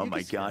skip. Oh You my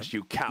can skip. gosh,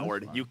 you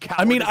coward! You coward!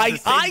 I mean, This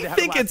is the same I thing that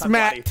think happened it's last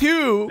Matt time,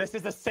 too. This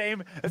is the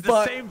same. It's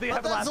But- the same thing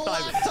that But happened that's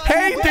last the time. last time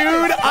Hey, you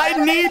voted. dude,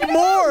 I need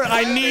more.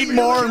 I need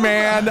more,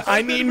 man.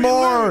 I need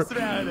more.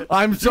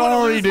 I'm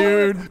sorry,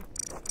 dude.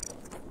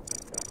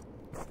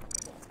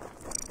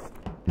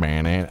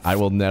 Man, I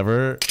will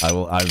never.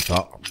 I'm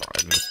sorry.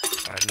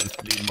 I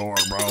just need more,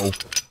 bro.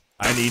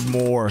 I need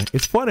more.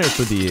 It's funner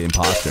for the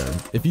imposter.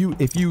 If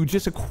you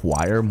just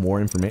acquire more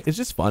information, it's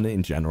just fun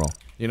in general.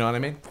 You know what I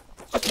mean?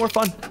 It's just more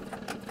fun.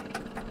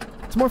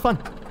 It's more fun.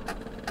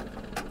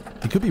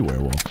 It could be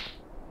werewolf.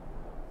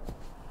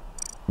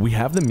 We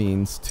have the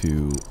means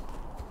to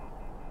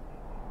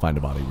find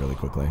a body really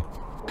quickly.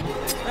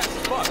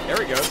 Fuck,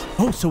 there he goes.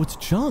 Oh, so it's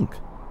junk.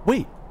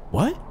 Wait,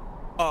 what?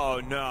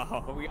 Oh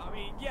no. I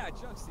mean, yeah,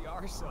 Junk's the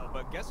arsehole,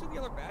 but guess who the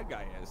other bad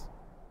guy is?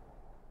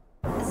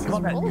 Come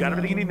on, Matt. You got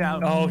everything you need now.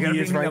 Oh, You got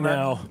he is everything right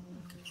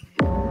you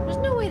now. There's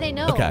no way they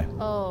know. Okay.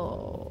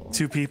 Oh.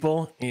 Two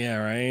people. Yeah,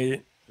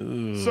 right.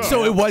 Ooh.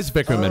 So it was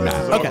Vikram and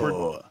Matt.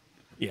 Okay.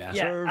 Yeah.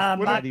 Yeah,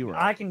 What did he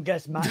write? I can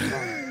guess Matt's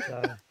wrong.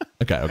 So.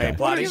 Okay. Okay.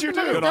 What did you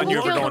do? Good on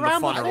you for going the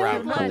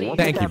funner route.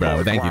 Thank you,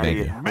 bro. Thank you. Thank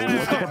you.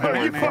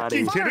 Are you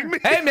fucking kidding me?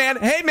 Hey, man.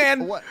 Hey,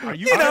 man. What? Are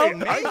You know.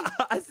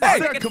 I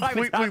got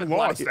completely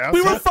lost.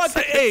 We were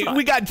fucking. Hey,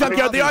 we got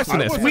Junkyard the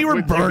arsonist. We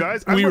were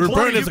burnt. We were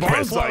burned as a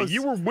crisp. Bonsai.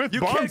 You were with You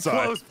can't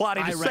Bonsai. close,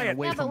 Plotty. Just say it.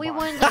 Yeah, but we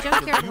won the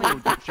junkyard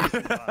one.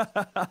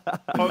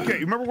 Okay,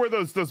 remember where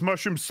those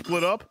mushrooms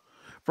split up?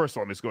 First of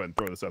all, let me just go ahead and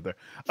throw this out there.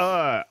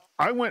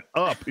 I went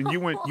up and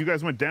you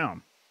guys went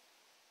down.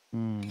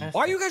 Why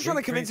are you guys trying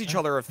to convince each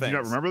other of Do you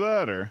things? not remember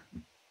that, or?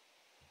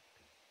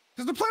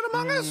 Because they're playing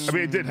Among Us. I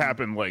mean, it did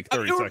happen like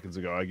 30 it would- seconds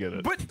ago. I get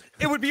it. But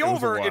it would be It was a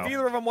over if while.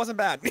 either of them wasn't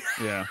bad.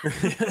 Yeah.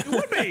 It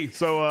would be.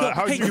 So,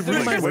 how's Hey, your you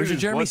read my what words, is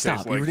Jeremy, blood stop.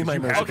 taste You like? read my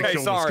 'Cause you words. had to Okay,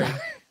 kill this sorry. guy.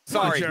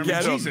 Sorry, Jeremy,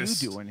 get him. Jesus. What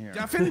are you doing here?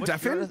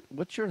 Deafin?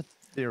 What's your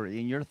theory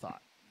and your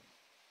thought?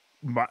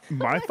 My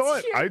What's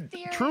thought, your I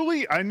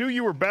theory? I knew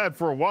you were bad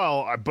for a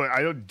while, but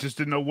just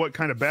didn't know what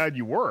kind of bad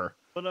you were.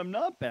 But I'm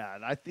not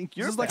bad. I think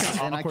you're is like bad,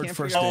 an and I awkward can't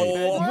first figure out date. who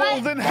bad you Well,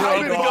 are. then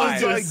how did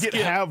guys. Bonsai get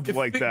halved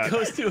like that?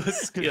 Goes to a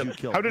skip. You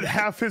killed How did me.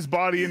 half his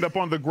body end up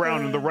on the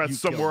ground and the rest You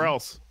killed somewhere me.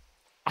 else?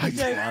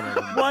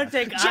 One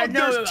thing, I Chuck,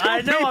 know, there's two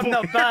I know I'm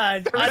people not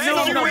bad. I know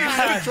I'm You not went to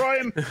bad. try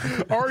and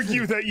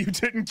argue that you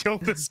didn't kill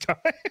this guy.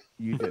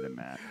 You did it,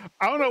 Matt.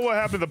 I don't know what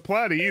happened to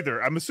Platy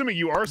either. I'm assuming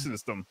you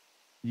arsonist him.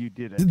 You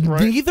did it.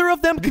 Neither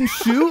of them can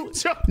shoot.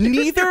 Chuck,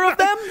 Neither of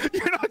them.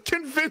 You're not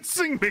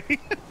convincing me.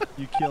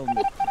 You killed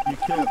me. You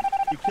killed.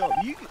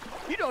 You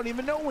don't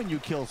even know when you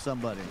kill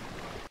somebody.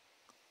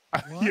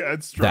 Yeah,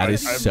 it's true. That I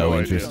is have so no idea.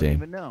 You don't interesting.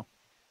 even know.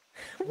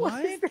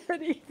 What does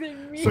that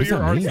even mean? So What does you're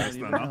that mean? arsonist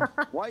then,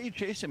 huh? Why are you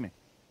chasing me?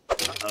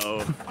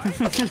 Oh.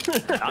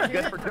 Not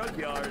good for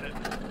Junkyard.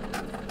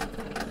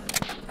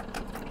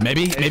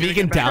 Maybe he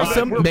can douse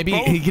him. We're Maybe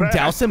he both can back.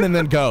 douse him and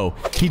then go.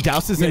 He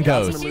douses and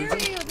goes. Cheerio,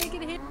 they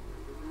can hit.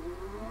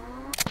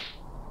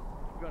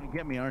 You're gonna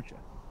get me, aren't you?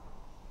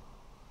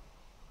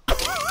 You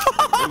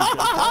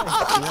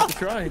have to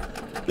try.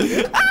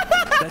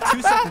 That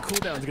 2-second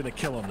cooldown is gonna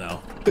kill him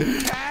now.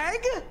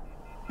 Tag?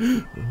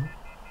 Good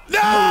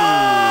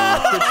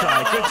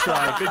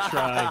try. Good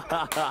try.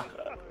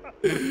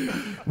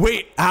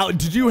 Wait, how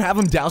did you have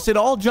him douse it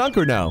all, Junk,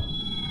 or no?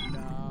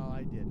 No,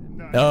 I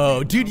didn't.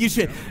 Oh, dude, you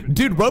should.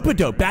 Dude,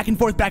 rope-a-dope, back and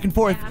forth,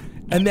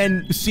 and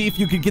then see if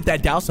you could get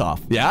that douse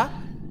off. Yeah?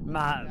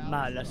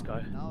 Matt, let's go.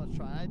 No, let's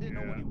try. I didn't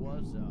know what he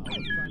was though. I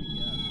was trying to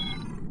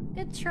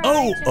guess. Good try.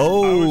 Oh, Chuck.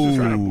 oh. I was just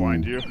trying to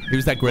blind you. He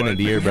was that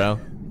grenadier, bro.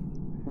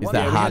 He's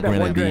that we hot had that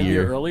one grenadier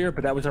grenadier. earlier,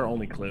 but that was our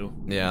only clue.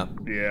 Yeah.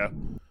 Yeah.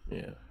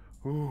 Yeah.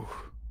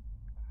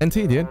 NT,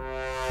 dude.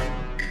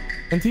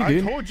 NT, I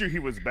dude. told you he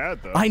was bad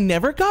though. I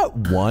never got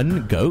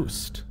one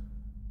ghost.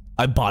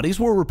 Bodies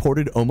were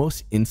reported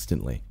almost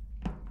instantly.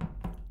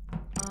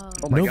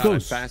 Oh my No god,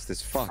 ghosts. I'm fast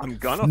as fuck. I'm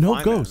gonna No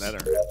find ghost. that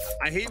letter.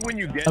 I hate when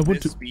you get I want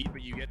this to- speed,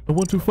 but you get. I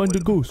want to find a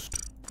ghost.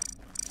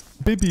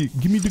 Baby,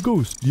 give me the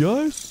ghost,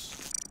 yes?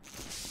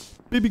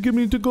 Baby, give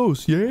me the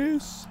ghost,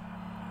 yes?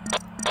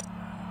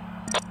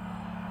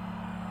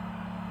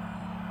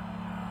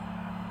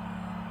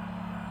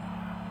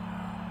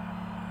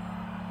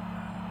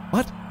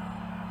 What?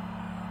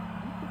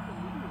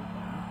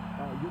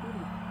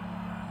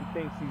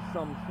 thinks he's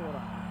some sort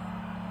of.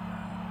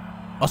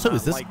 Also,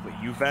 is this? Likely.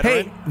 You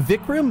veteran? Hey,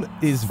 Vikram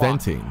is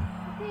venting.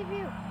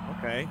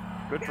 Okay,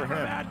 good for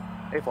him.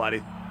 Hey,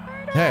 Flatty.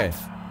 Hey.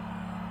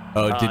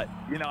 Oh, did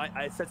you know,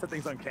 I said some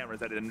things on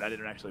cameras. I didn't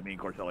actually mean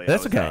Cortelli.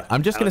 that's okay.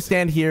 I'm just gonna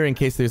stand here in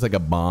case there's like a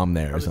bomb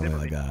there or something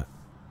like that.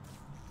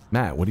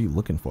 Matt, what are you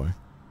looking for?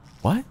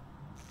 What?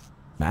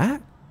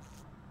 Matt?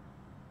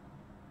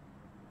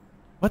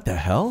 What the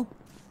hell?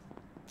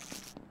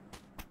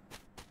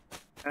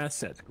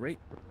 Assets, great.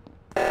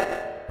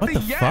 What the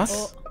fuck?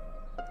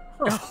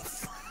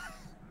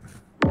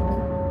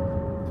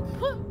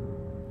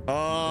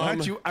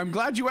 I'm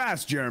glad you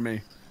asked,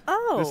 Jeremy.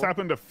 Oh. This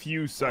happened a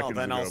few seconds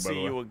then ago. I'll by see the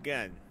way. you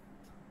again.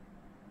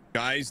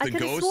 Guys, I the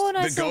could've ghost, sworn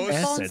I the saw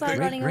ghost, Bonsai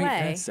running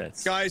away.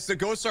 guys, the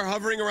ghosts are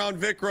hovering around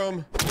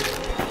Vikram.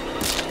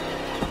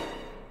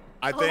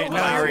 I think Oh.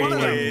 Larry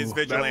That is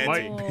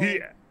vigilante. That might be.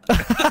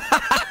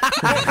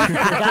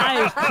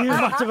 That is too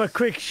much of a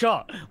quick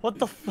shot. What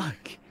the fuck?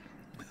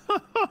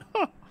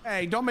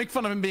 Hey, don't make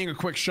fun of him being a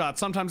quick shot.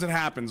 Sometimes it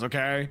happens,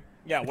 okay?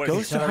 Yeah, what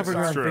Ghosts are hovering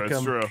around True, it's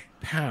Vikram. true.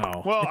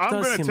 How? Well, It I'm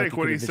does gonna seem take like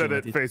what he he could said be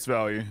at vigilante. face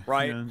value.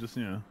 Right. You know, just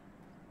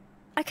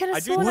I could I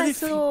have do- sworn What I if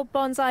he- saw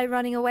Bonsai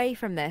running away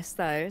from this,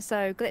 though.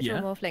 So glitch Yeah.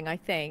 or morphling, I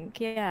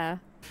think. Yeah.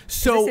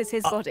 So This is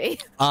his body.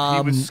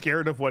 he was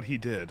scared of what he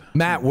did.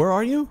 Matt, where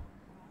are you?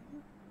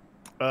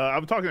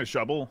 I'm talking to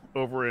Shovel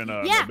over in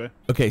Yeah. Midbay.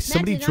 Okay,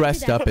 somebody did not do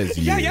dressed that. up as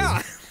you.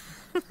 Yeah.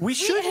 We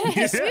should. We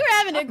were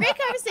having a great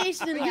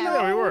conversation in there.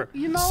 Yeah, we were.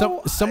 You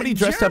know, Somebody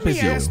dressed up Jeremy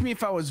as you. asked me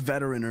if I was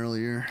veteran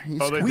earlier.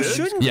 Oh, they We did?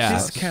 shouldn't Yeah,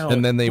 discount.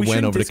 and then they we went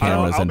shouldn't over to discount-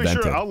 cameras I'll and be sure.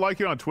 vented. I'll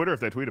like it on Twitter if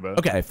they tweet about it.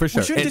 Okay, for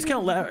sure. We shouldn't And-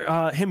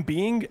 discount him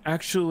being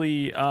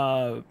actually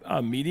a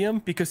medium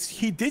because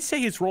he did say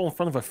his role in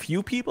front of a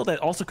few people that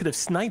also could have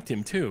sniped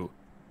him too.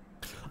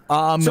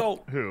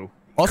 So Who?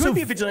 Also, could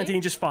be a vigilante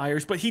and just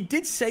fires, but he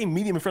did say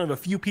medium in front of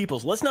a few people.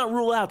 So let's not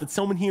rule out that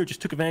someone here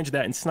just took advantage of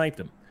that and sniped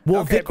him.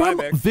 well, Okay, bye,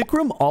 Vic.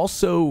 Vikram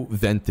also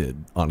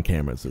vented on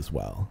cameras as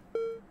well.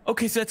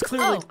 Okay, so that's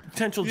clearly Oh.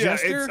 potential Yeah,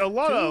 Jester. it's a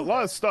lot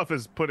of stuff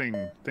is putting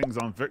things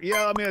on.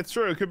 Yeah, I mean it's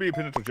true. It could be a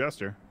potential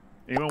Jester.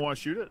 Anyone want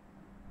to shoot it?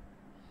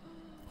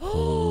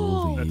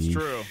 Holy That's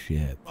true.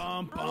 shit.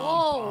 Bum, bum,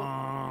 Whoa.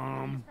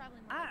 bum.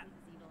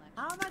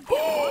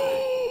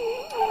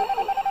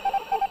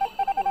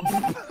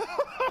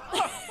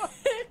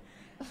 Sorry,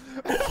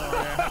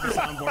 I had the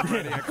soundboard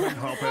ready. I couldn't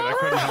help it. I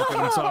couldn't help it.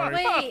 I'm sorry.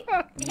 Wait,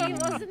 he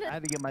wasn't. I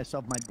had to get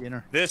myself my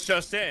dinner. This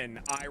just in.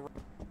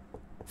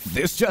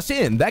 This just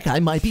in. That guy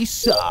might be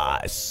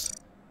sus.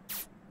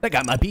 That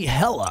guy might be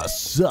hella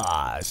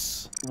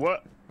sus.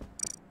 What?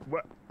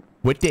 What?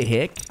 What the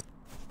heck?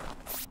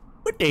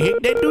 What the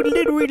heck? That dude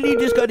literally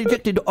just got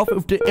ejected off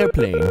of the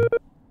airplane.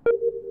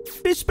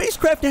 The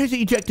spacecraft has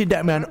ejected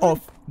that man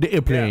off the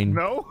airplane.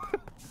 No.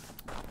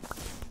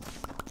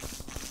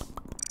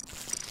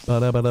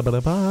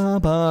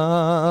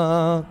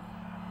 Ba-da-ba-da-ba-da-ba-ba.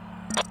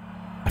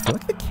 I feel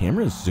like the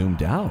camera's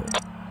zoomed out.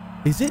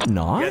 Is it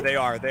not? Yeah, they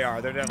are. They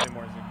are. They're definitely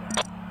more zoomed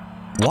out.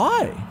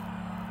 Why?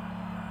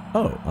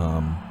 Oh,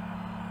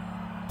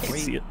 Can't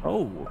see it.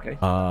 Oh, okay.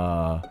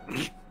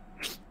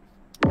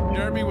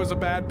 Jeremy was a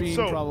bad bean,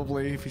 So-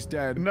 probably, if he's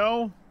dead.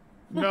 No.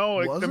 No.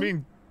 I Wasn't?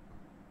 mean,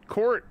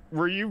 Court,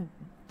 were you?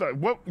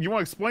 What? You want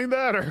to explain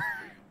that or?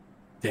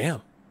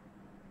 Damn.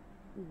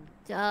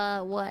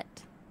 What?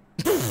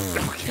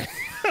 Okay.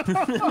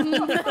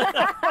 I'm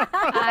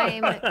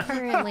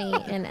currently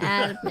an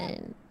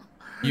admin.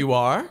 you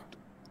are?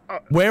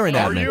 Where an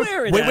Are admin? you?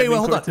 Where an Wait, admin,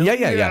 hold on. Cortez?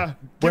 Yeah. Yeah.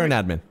 Where an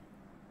admin?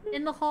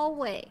 In the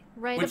hallway,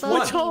 right Which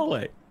above.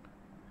 hallway?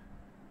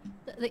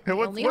 The Hey,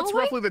 what's only what's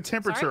hallway? roughly the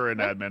temperature Sorry, in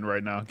what? admin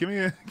right now? Give me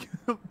a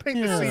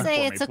paint the Yeah. scene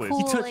Say for it's me, a please.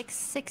 cool, touch- like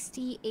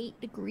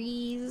 68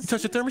 degrees. You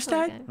touch a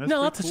thermostat? Okay. That's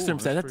No, I'll pretty touch cool.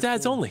 the thermostat. That's That's dad's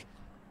pretty cool. only.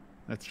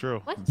 That's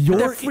true. What?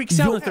 That freaks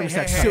out with Hey,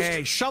 thermostat.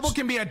 hey, Shovel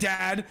can be a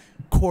dad.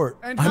 Court.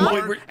 And I'm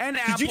Court, wait, and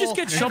did you just Apple,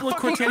 get and Shovel and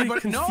fucking Cortelli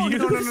everybody-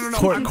 confused? No.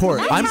 Court.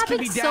 That I'm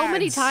happened so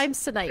many dads.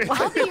 times tonight.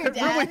 I'll be your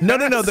dad.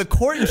 No. The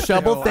court and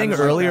shovel Yo, thing I'm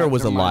sorry, earlier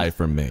was a never mind. lie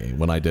from me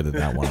when I did it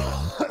that one.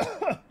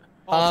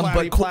 Platy,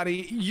 but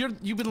Platy,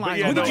 you've been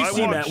lying. Yeah, What no, did you I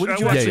see, watched, Matt? What did I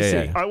you watched- actually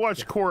Yeah. see? I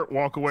watched Court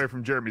walk away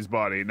from Jeremy's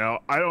body. Now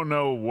I don't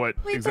know what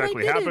Wait, but I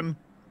exactly didn't. happened.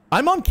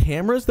 I'm on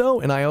cameras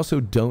though, and I also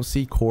don't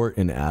see court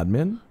and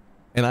admin,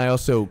 and I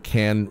also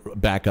can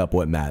back up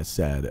what Matt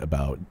said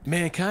about.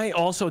 Man, can I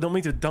also, don't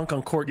mean to dunk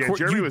on Court. Yeah, Court,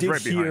 Jeremy you was did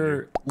right behind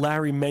hear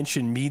Larry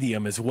mention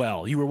medium as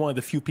well. You were one of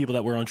the few people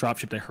that were on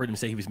dropship that heard him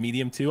say he was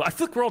medium too. I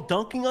feel like we're all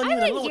dunking on you. I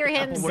and didn't don't know hear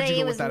what- him Where'd say you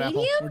it go was with that,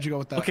 Apple? medium. Where'd you go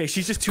with that? Okay,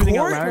 she's just tuning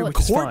out Larry, which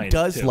is Court fine.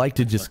 does too. like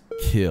to just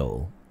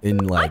kill in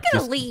like. I'm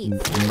gonna just- leave.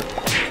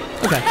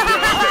 Okay.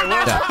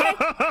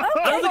 I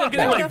don't think I'm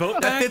getting my vote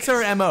That back. fits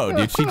her MO,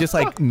 dude. She just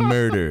like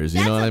murders.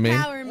 You know what I mean?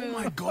 Power move. Oh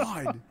my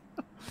god.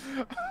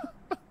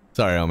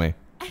 Sorry, Homie.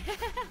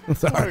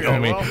 Sorry, Okay,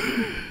 Homie.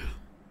 well,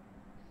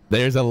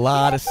 There's a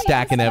lot of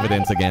stacking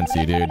evidence against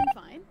you, dude.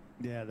 Fine.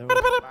 Yeah, there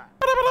was.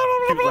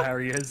 Cute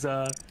Larry is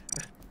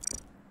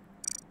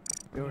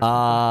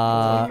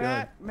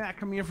Matt,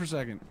 come here for a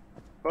second.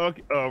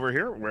 okay, over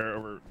here, where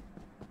over?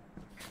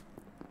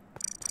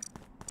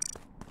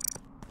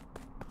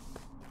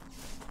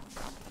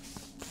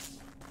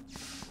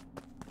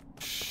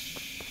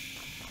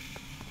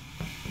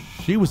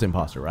 she was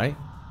imposter, right?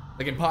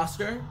 Like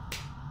imposter.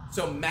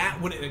 So Matt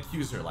wouldn't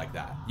accuse her like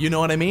that. You know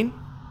what I mean?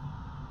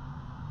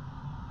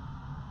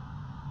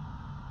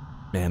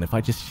 Man, if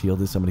I just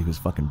shielded somebody who's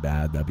fucking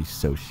bad, that'd be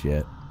so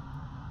shit.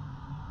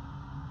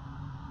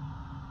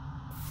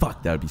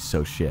 Fuck, that would be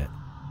so shit.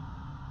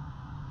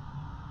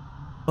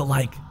 But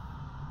like,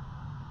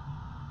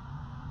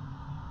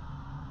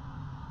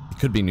 it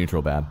could be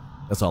neutral bad.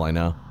 That's all I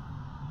know.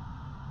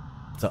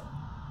 So,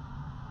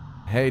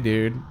 hey,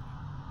 dude.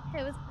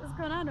 Hey, what's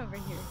going on over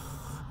here?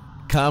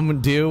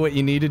 Come do what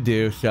you need to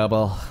do,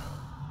 Shovel.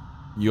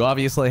 You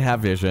obviously have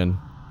vision.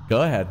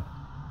 Go ahead.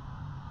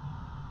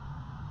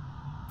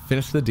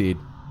 Finish the deed.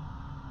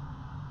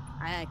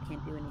 I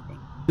can't do anything.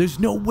 There's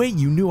no way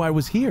you knew I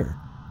was here.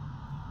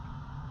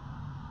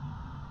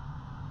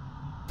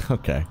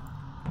 Okay.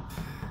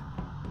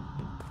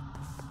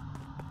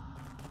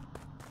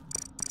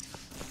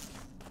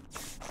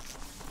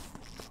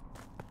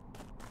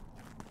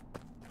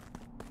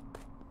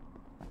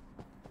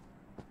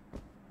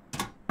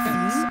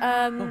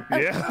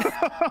 Yeah.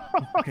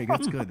 Okay,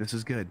 that's good. This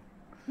is good.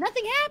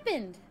 Nothing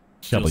happened.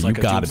 Shovel, Feels you like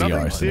a gotta be dream.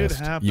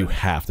 arsonist. You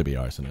have to be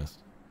arsonist.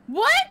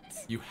 What?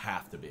 You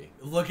have to be.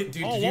 Look at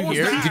dude. Oh, Did you what was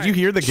hear? that? Did you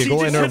hear the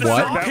giggle in her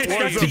what?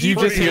 Did you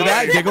just hear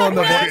that giggle in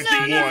the voice?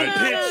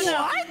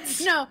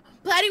 No.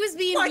 Platy was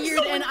being weird,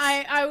 and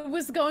I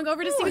was going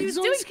over to see what he was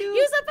doing. He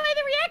was up by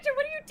the reactor.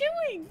 What are you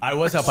doing? I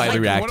was up by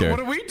the reactor. What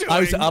are we doing? I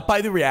was up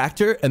by the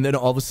reactor, and then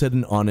all of a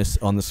sudden on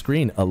the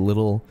screen, a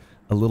little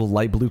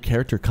light blue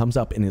character comes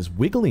up and is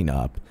wiggling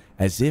up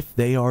as if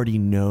they already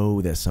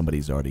know that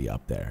somebody's already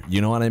up there.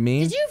 You know what I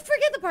mean? Did you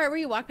forget the part where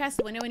you walked past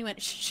the window and you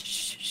went shh shh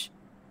shh shh?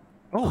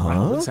 Oh,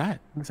 wow. What's that?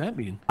 What's that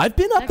mean? I've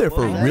been up there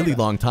for a really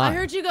long time. I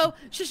heard you go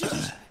shh shh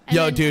shh.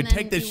 Yo, dude,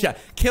 take this shot.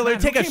 Killer,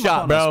 take a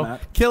shot, bro.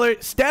 Killer,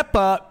 step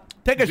up.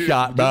 Take a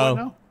shot,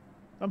 bro.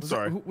 I'm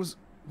sorry. Who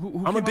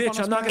I'm a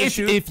bitch. I'm not gonna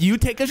shoot. If you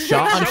take a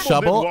shot on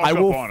Shovel, I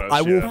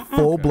will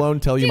full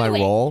blown tell you my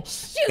role,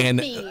 and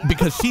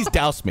because she's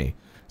doused me,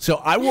 so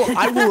I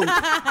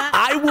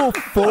will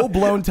full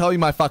blown tell you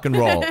my fucking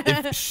role.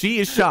 If she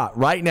is shot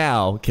right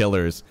now,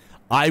 killers,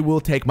 I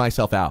will take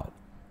myself out.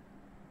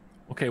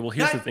 Okay, well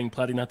here's the thing,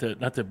 Platy, not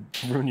to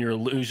ruin your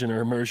illusion or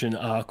immersion.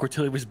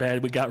 Cortilli was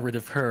bad, we got rid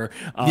of her.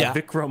 Yeah.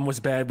 Vikram was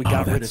bad, we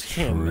got rid of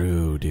him.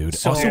 True, dude.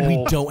 So, also,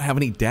 we don't have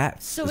any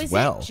deaths So as is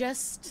well. it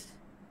just?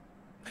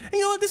 You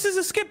know what? This is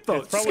a skip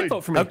vote. Skip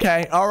vote for me.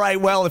 Okay, all right.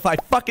 Well, if I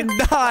fucking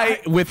die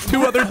with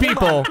 2 other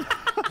people.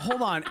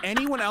 Hold on.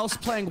 Anyone else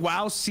playing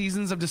WoW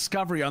Seasons of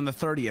Discovery on the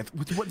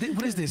 30th? What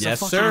is this? Yes,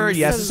 sir.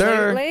 Yes,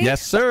 sir.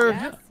 Yes, sir.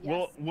 Yes, yes.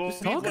 We'll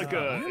need like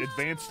a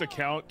advanced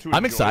account to.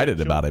 I'm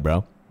excited about it,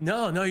 bro.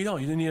 No, you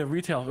don't. You didn't need a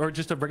retail or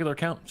just a regular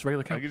account. Just a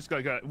regular account. I just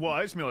got. Well,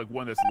 I just mean like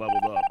one that's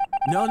leveled up.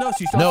 No. So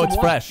you start No, from it's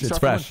one. fresh. You It's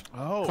start from fresh.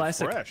 one. Oh,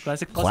 Classic. fresh.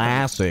 Classic.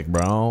 Classic,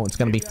 bro. It's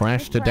gonna be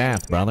fresh to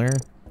death, brother.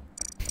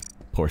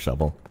 Poor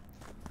Shovel.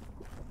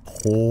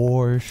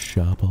 Poor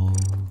Shovel.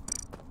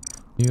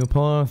 You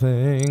poor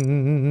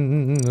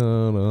thing.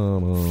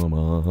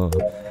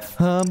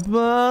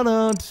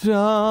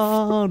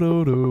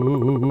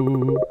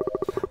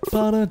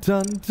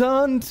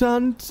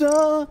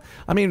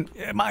 I mean,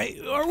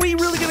 are we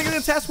really gonna get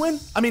a test win?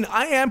 I mean,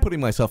 I am putting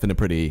myself in a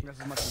pretty. Why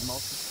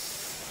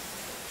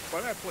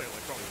did I play it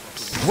like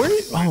Where?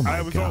 Oh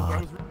my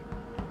god.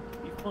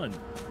 Fun.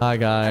 Hi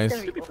guys.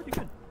 Should be pretty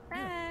good.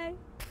 Hey.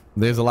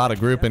 There's a lot of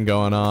grouping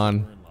going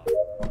on.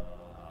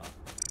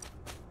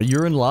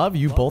 You're in love?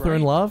 You both are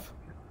in love?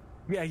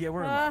 Yeah,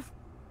 we're in love.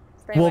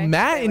 Well,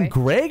 Matt and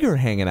Greg are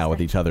hanging out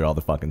with each other all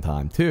the fucking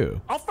time,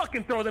 too. I'll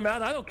fucking throw them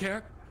out. I don't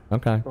care.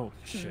 Okay. Oh,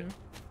 shit.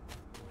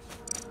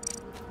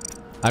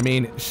 I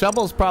mean,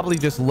 Shovel's probably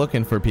just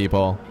looking for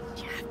people.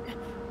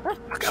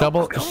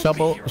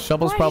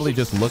 Shovel's probably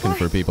just looking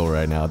for people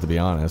right now, to be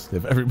honest,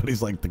 if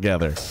everybody's like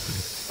together.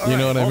 You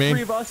know what I mean? All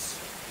 3 of us,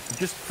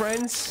 just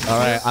friends. All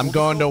right, I'm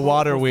going to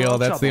Water Wheel.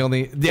 That's the Shovel.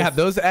 only... Yeah,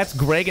 that's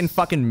Greg and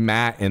fucking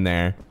Matt in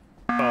there.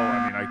 Oh,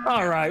 I mean,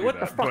 All right, what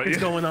the fuck is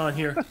going on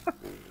here?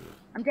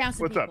 I'm down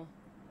some What's people. up?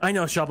 I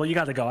know, Shovel, you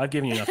got to go. I've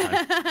given you enough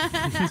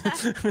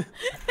time.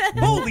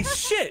 Holy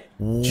shit!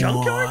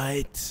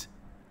 Junkyard?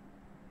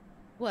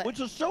 What? Which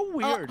is so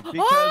weird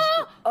because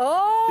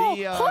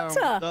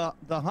Hunter.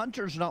 the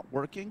hunter's not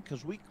working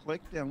because we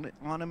clicked on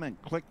him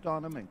and clicked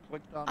on him and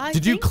clicked on him.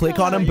 Did you click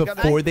on him You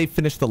gotta- before they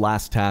finished the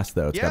last task,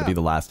 though? It's got to Yeah. be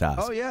the last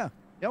task. Oh yeah.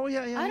 Oh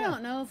yeah. I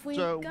don't know if we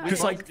So got we it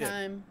all like- the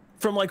time.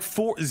 From like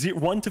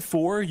 1 to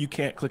 4, you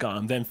can't click on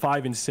them. Then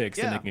 5 and 6,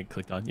 then Yeah. they can get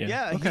clicked on. Yeah.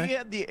 Yeah, Okay. he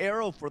had the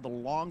arrow for the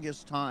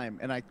longest time,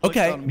 and I clicked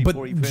Okay, on him but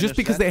before he just finished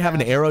because that they have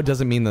an task. arrow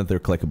doesn't mean that they're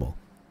clickable.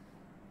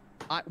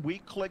 We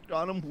clicked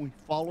on him. We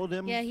followed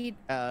him. Yeah, he.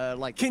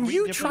 Like. Can 3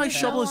 you different try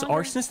tasks. Shovel as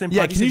arsonist? Then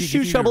Yeah, Platy can said you he'd shoot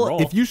give you your Shovel?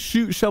 roll. If you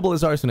shoot Shovel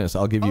as arsonist,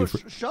 I'll give you. Oh,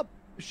 A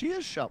she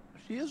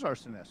is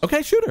arsonist.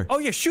 Okay, shoot her. Oh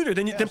yeah, shoot her.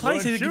 Then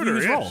Platy said he'd give you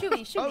his roll. Shoot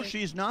me, shoot Oh, me.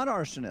 she's not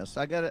arsonist.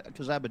 I got it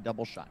because I have a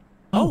double shot.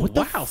 Oh, what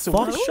the wow. So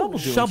fuck? what is Shovel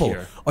doing Shovel,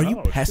 here? are you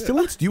Oh, shit.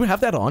 pestilence? Do you have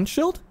that on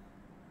shield?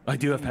 I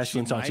do have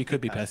pestilence on. might She be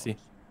could be pesty.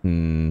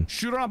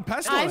 Shoot her on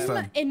pestilence.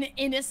 I'm an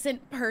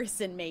innocent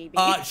person, maybe.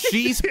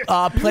 She's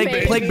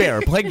plague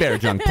bearer,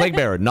 junk, plague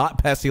bearer, not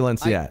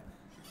pestilence yet.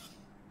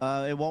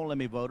 It won't let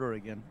me vote her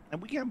again,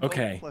 and we can't vote.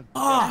 Okay.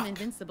 I'm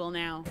invincible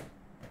now.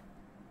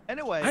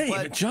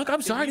 Anyway, Junk,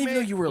 I'm sorry, I didn't know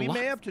you were alive. We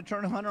may have to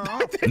turn Hunter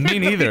off. Me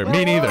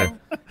neither.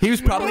 He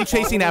was probably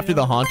chasing after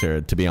the haunter,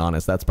 to be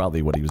honest. That's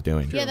probably what he was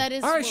doing. Yeah, that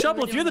is. All right,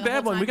 Shovel, if you're the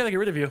bad one, we gotta get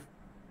rid of you.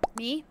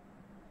 Me?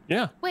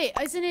 Yeah. Wait,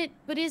 isn't it?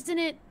 What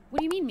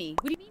do you mean me?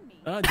 What do you mean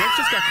me? Junk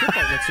just got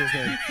crippled. What's his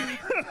name?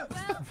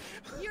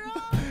 Well, you're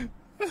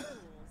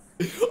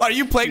all. Are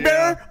you plague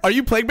bearer? Are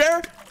you plague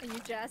bearer? Are you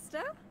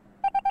Jester?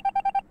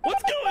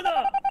 What's going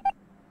on?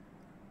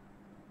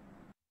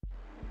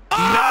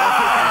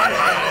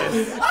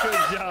 Good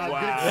job.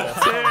 Wow.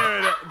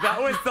 Dude, that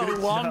was the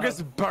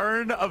longest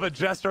burn of a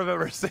Jester I've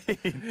ever seen.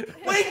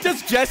 Wait,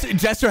 does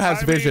Jester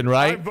has vision,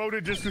 right? I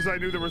voted just because I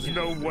knew there was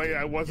no way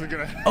I wasn't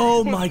gonna.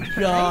 Oh my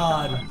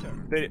god.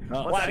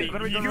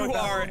 Platy, you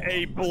are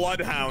a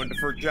bloodhound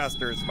for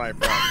Jesters, my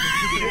friend.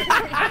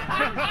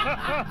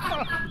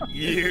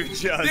 You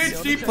just.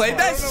 Dude, she played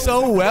that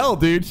so well,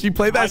 dude. She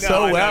played that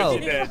so well.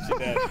 She did.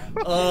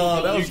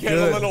 Oh, that was you get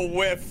good. a little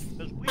whiff.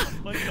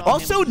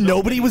 Also,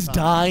 nobody was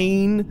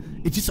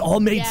dying. It just all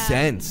made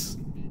sense.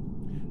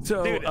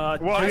 So, Dude,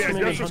 Junk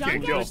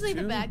actually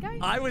the bad guy?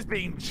 I was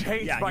being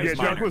chased by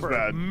Junk was for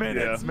bad.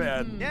 minutes,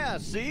 man. Yeah,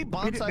 see,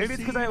 Maybe it's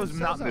because I was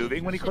not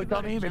moving when he clicked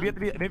on me. Maybe you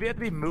have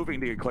to be moving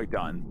to get clicked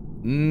on.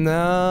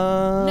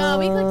 No. No,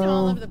 we clicked him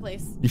all over the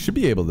place. You should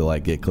be able to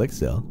like get clicked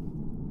still.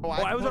 Well,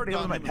 I was already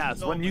done my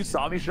task. When you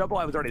saw me Shovel,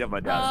 I was already done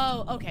my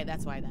task. Oh, okay,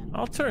 that's why then.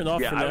 I'll turn it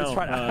off for now. I was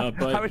trying.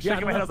 But I was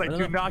shaking my head. I was like,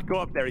 "Do not go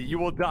up there. You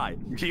will die.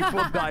 You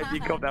will die if you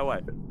go that way."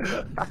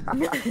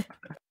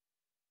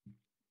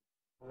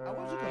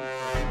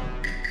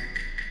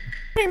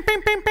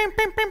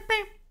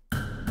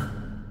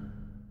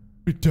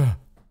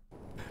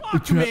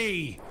 Fuck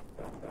me.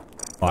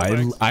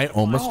 I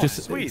almost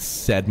just sweet.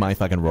 said my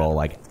fucking roll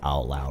like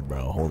out loud,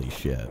 bro. Holy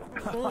shit.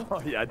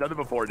 Oh yeah, I've done it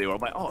before, dude. I'm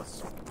like, oh,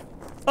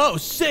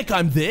 sick.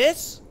 I'm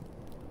this.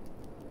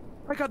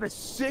 I got this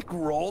sick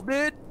roll,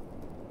 dude.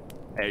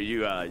 Hey,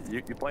 you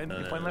playing?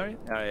 You playing, Larry?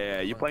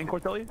 Yeah. You playing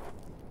Cortelli?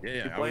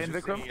 Yeah. You playing I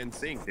was Vikram? in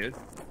sync, dude.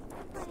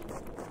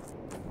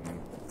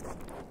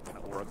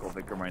 Oracle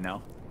Vikram right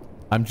now.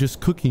 I'm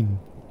just cooking.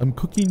 I'm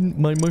cooking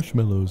my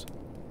marshmallows.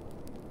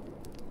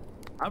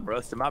 I'm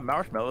roasting my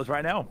marshmallows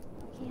right now.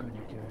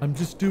 I'm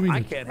just doing it.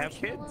 I can't have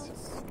kids.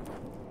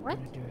 What?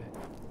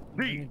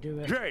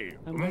 DJ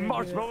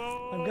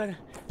Marshmallow. I'm gonna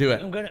do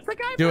it. I'm gonna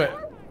do it.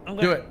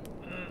 Do it.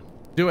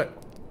 Do it.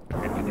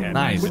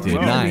 Nice,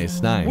 dude.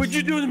 Nice. What'd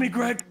you do to me,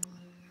 Greg?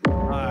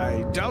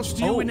 I doused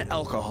you in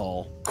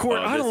alcohol. Court,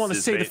 I don't want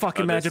to say the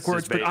fucking magic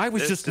words, but I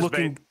was just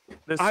looking.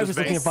 I was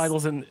looking at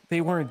vitals and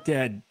they weren't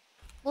dead.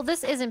 Well,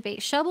 this isn't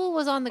bait. Shovel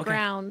was on the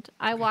ground.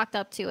 I walked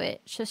up to it.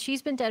 So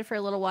she's been dead for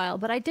a little while,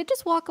 but I did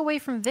just walk away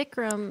from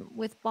Vikram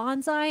with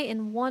Bonsai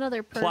and one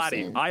other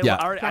person.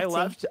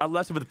 Platy. I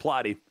left him with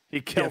Platy. He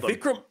killed him.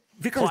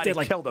 Vikram was dead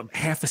like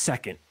half a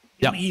second.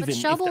 Yeah. But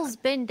Shovel's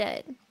been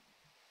dead.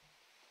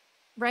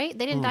 Right?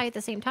 They didn't die at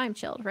the same time,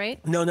 Chilled,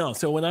 right? No.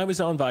 So when I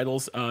was on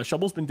vitals,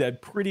 Shovel's been dead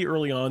pretty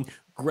early on.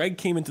 Greg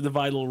came into the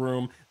vital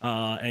room,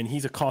 and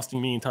he's accosting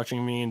me and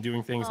touching me and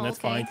doing things, and that's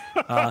fine.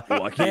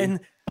 Then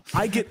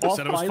I get off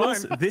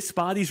vitals. This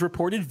body's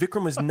reported.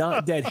 Vikram was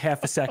not dead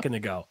half a second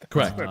ago.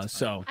 Correct.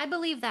 So I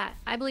believe that.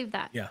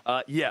 Yeah.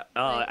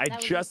 I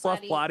just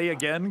left Platy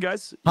again,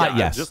 guys.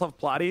 Yes. I just left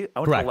Platy. I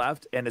went to the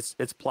left, and it's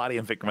Platy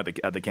and Vikram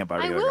at the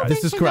campfire. I together, will guys. This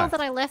is mention though correct.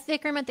 that I left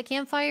Vikram at the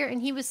campfire,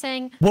 and he was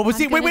saying, What was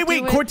he? Wait, do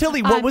it.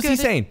 Cortilli, what was he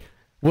saying?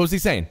 What was he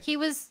saying? He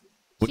was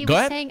Go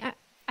ahead. saying.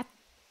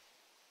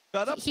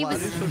 Shut up, He was-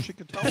 Platy, so she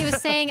could talk. He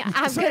was saying,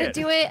 I'm going to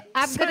do it.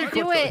 I'm going to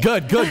do it.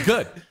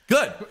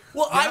 Good.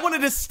 Well, I wanted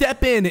to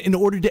step in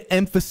order to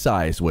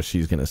emphasize what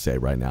she's going to say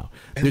right now.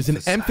 There's an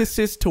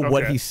emphasis to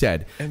what he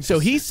said. So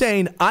he's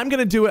saying, I'm going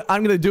to do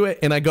it.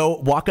 And I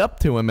walk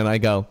up to him and I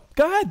go,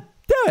 go ahead,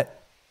 do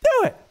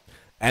it.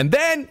 And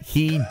then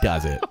he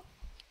does it.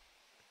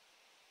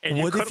 And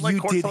what if you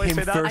did him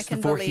first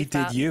before he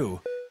did you?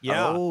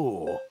 Yeah.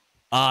 Oh.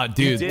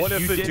 Dude, What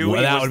if the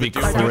that would be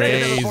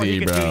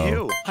crazy,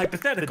 bro.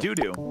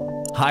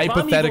 Hypothetical.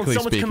 Hypothetically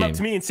someone's speaking. come up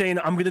to me and saying,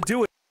 I'm going to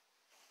do it.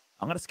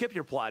 I'm going to skip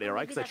your Platy, all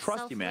right? Because I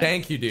trust you, man.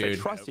 Thank you, dude.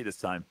 I trust you this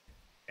time.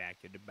 Back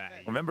in the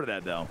bag. Remember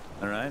that, though.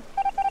 All right?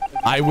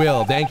 I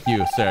will. Thank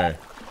you, sir.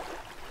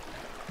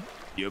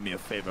 Do me a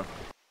favor.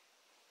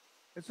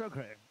 It's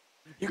okay.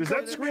 Does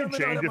that screen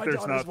change if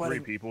there's not 3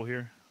 people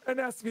here? And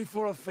ask me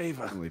for a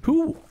favor.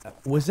 Who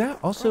was that?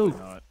 Also,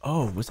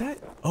 was that?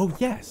 Oh,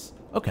 yes.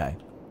 Okay.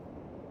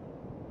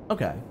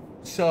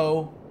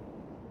 So,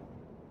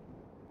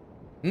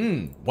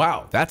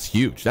 wow, that's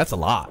huge. That's a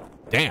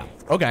lot. Damn.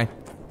 Okay.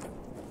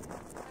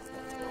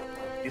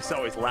 You used to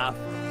always laugh.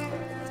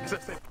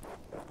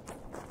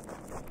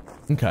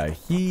 Okay.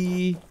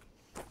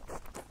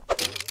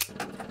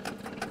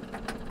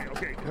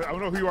 Okay, I don't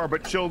know who you are,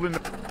 but children.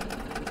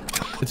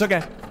 It's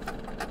okay.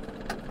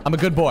 I'm a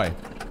good boy.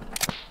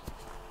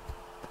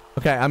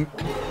 Okay,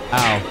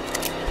 Ow.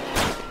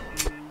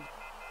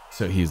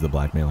 So he's the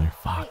blackmailer.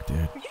 Fuck,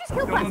 dude. Did you just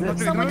kill Platy?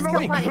 Someone just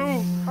killed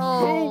Platy.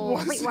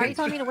 Oh, wait, why are you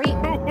telling me to wait?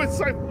 Who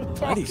was I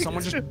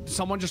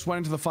Someone just went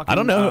into the fucking. I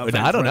don't know. vent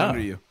I don't right know.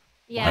 under you.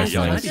 Yeah, Blackmailer,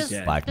 someone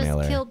just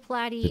blackmailer, killed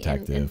Platy and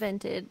detective.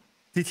 invented.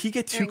 Did he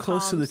get too During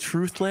close to the comms.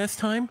 truth last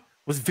time?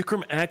 Was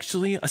Vikram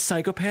actually a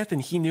psychopath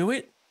and he knew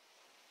it?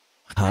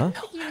 Huh? I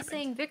think he was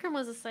saying Vikram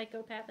was a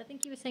psychopath. I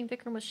think he was saying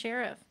Vikram was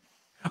sheriff.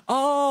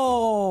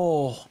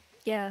 Oh.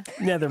 Yeah.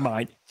 Never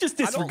mind. Just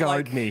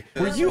disregard me.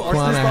 Were you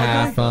Wanna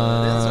have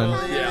fun?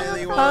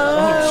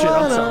 Oh shit!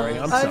 I'm sorry.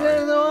 I'm I sorry.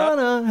 just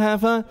wanna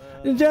have fun.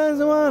 I just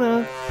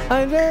wanna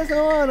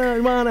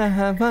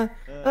have fun.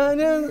 I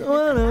just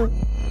wanna.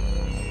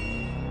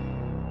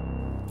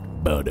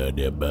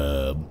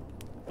 Ba-da-da-bub.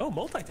 Oh,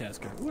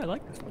 multitasker. Ooh, I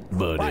like this one.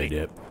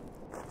 Ba-da-da.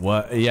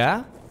 What?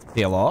 Yeah?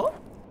 Hello?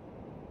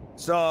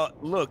 So,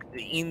 look,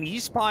 in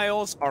these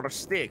piles are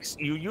sticks.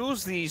 You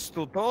use these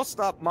to toast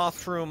up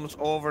mushrooms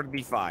over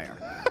the fire.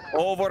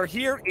 Over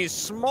here is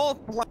small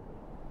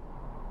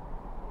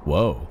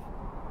Whoa.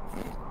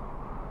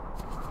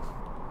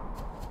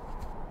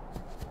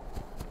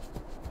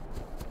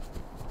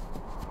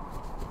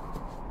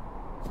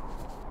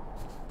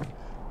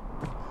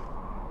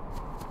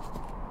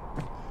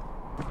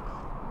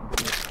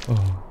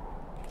 Oh.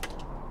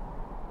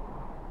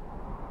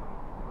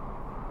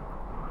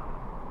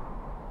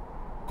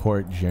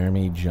 Court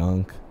Jeremy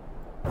Junk.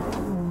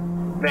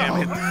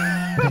 Damn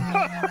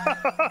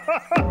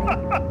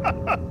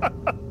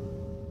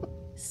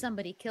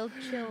Somebody killed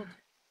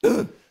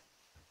Chilled.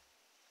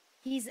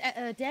 He's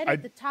dead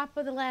at the top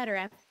of the ladder,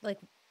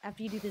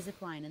 after you do the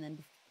zip line, and then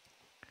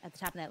at the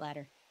top of that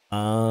ladder.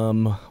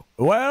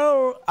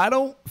 Well, I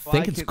don't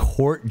think it's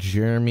Court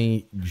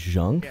Jeremy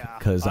Junk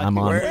because I'm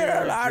on.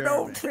 Well, I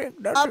don't think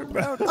that's I'm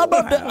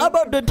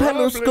up the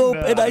telescope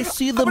and I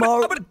see them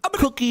all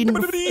cooking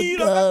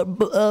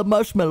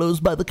marshmallows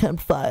by the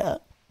campfire.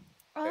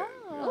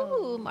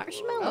 Oh,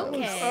 marshmallows.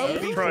 Okay. I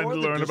was trying to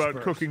learn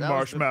about cooking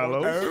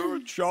marshmallows. Oh,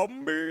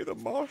 Chumby, the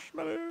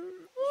marshmallow.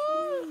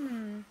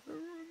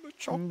 The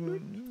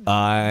chocolate.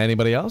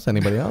 Anybody else?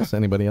 Anybody else?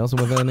 Anybody else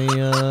with any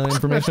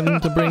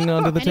information to bring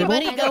onto the table?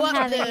 Anybody go up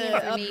have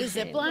any the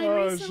zip line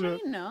Oh, recently?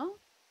 shit. No.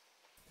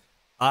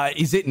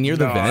 Is it near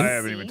the No, vent? I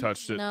haven't even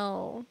touched it.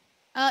 No.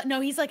 No,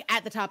 he's like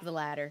at the top of the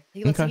ladder.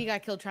 He looks Okay. like he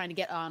got killed trying to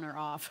get on or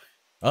off.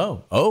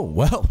 Oh,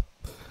 well.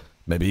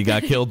 Maybe he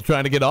got killed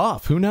trying to get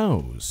off. Who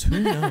knows? Who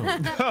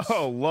knows?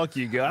 Oh,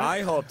 lucky guy.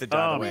 I hope to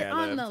die the way I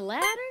On live. the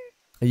ladder?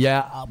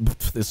 Yeah,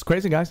 this is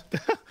crazy, guys.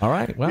 All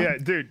right, well. Yeah,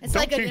 dude. It's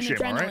don't like an kink shame,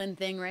 all adrenaline right?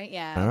 thing, right?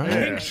 Yeah. All right.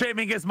 Kink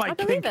shaming is my I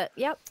believe kink. it.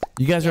 Yep.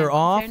 You guys Yeah, are fair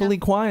awfully enough.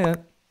 quiet.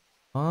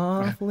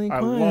 Awfully I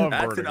quiet. love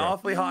That's an vertigo.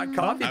 awfully hot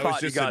coffee I was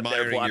pot you just got there,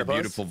 admiring your Platypus.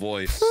 beautiful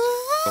voice.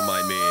 Don't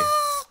mind me.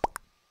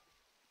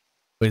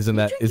 Isn't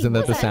that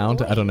the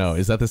sound? I don't know.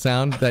 Is that the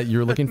sound that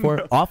you're looking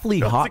for? Awfully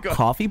hot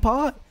coffee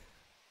pot?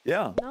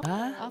 Yeah.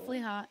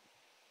 Awfully hot.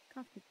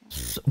 Coffee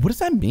pot. What does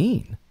that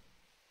mean?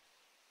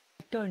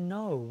 I don't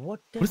know.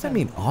 What does that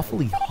mean?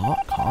 Awfully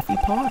hot coffee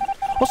pot?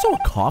 Also a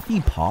coffee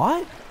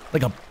pot?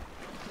 Like a...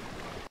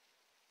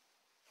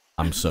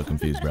 I'm so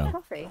confused, bro.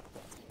 Coffee.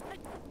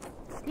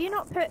 Do you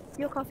not put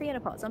your coffee in a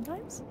pot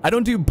sometimes? I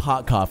don't do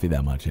pot coffee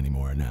that much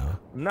anymore now.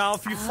 Now,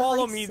 if you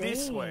follow I me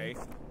this see. way,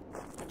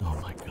 Oh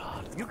my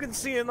god. you can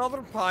see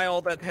another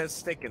pile that has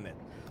stick in it.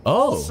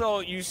 Oh. Also,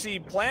 you see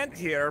plant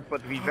here,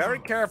 but be very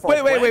careful.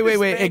 Wait. Plant is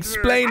dangerous.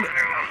 Explain.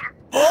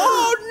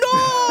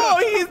 Oh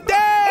no! He's dead!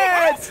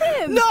 That's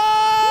him!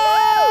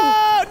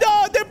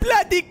 No, the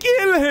Platy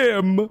kill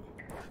him!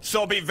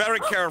 So be very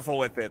careful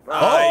with it.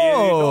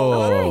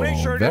 Oh, make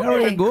sure you're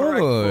very eating correct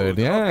good. food.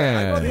 Okay,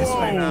 I Yeah. go this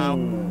way now.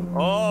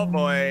 Oh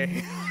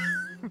boy.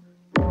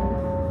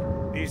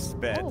 He's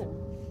bad.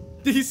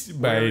 This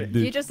bad.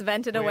 You just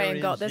vented away Where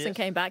and got is this and this?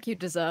 came back. You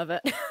deserve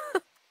it.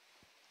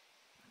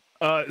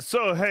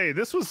 So hey,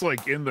 this was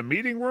like in the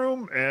meeting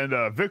room, and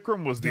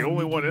Vikram was the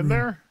only one in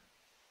there.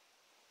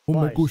 Oh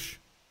my Nice. gosh.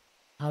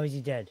 How is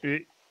he dead?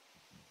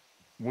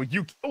 Well,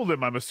 you killed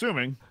him, I'm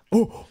assuming.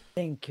 Oh.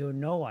 Didn't kill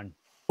no one.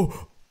 That's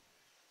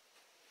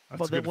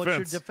Well, a then good what's your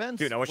defense. defense?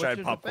 Dude, I wish What's I had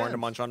your popcorn to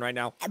defense? munch on right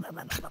now.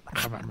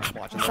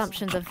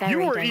 Assumptions are very You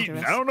were dangerous.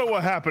 eating. I don't know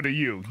what happened to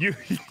you.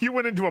 You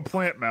went into a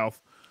plant mouth.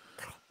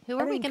 Who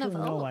I are we didn't gonna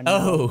kill no vote? one.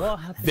 Oh, No. What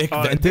happened? Vic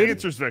The vented?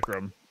 answer's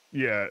Vikram.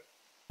 Yeah.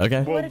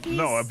 Okay. Well, if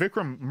no, he's-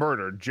 Vikram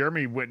murdered.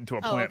 Jeremy went into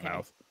a plant okay.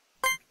 mouth.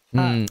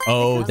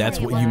 Oh,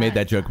 that's what you made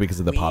that joke because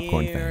of the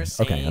popcorn thing.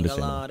 Okay,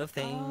 understandable. of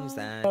things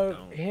that So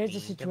here's the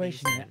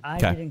situation. I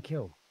Okay. didn't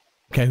kill.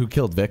 Okay, who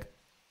killed Vic?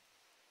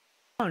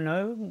 I don't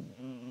know,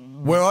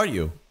 Where are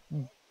you?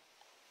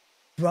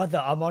 brother.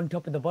 I'm on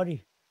top of the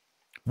body.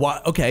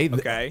 What? Okay.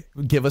 Okay.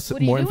 Give us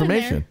What are you more doing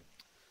information. there?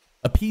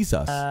 Appease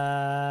us.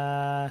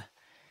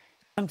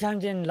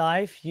 Sometimes in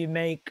life you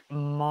make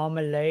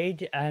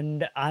marmalade,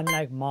 and I'm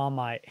like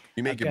Marmite.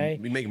 You make okay?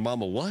 you make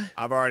mama what?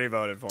 I've already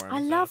voted for him. I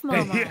love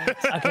Marmite.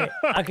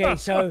 Okay,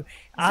 so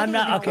I'm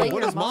not okay.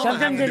 What does mama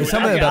Sometimes have to do with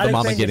Something about the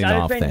mama getting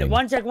off thing.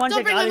 One sec.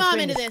 Don't bring my mom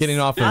into this. Getting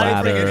off the Don't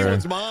bring ladder.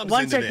 anyone's moms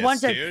One into sec. this, One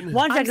sec. dude.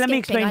 One sec. I'm Let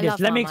me skipping. explain I this. love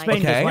Let me Marmite.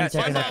 explain this. Okay. 1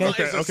 second.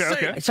 Okay.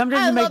 Okay.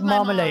 Sometimes I you make love my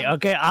mom. marmalade.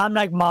 Okay, I'm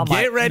like Marmite.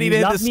 Get ready to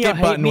You hit the love me or skip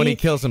hate button when he me.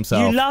 kills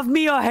himself. You love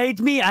me or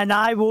hate me, and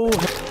I will.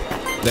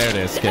 There it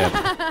is, skip.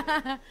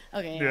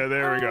 Okay. Yeah,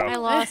 there we go. I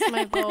lost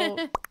my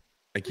vote.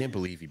 I can't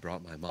believe he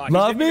brought my mom.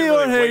 Love me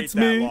or hates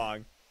me.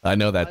 Long. I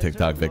know that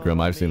TikTok,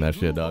 Vikram. I've seen that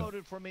shit, dog.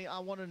 Voted for me. I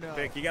want to know.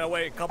 Vic, you gotta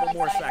wait a couple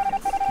more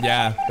seconds.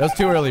 Yeah, that was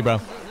too early, bro.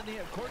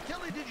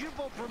 Cortilli, did you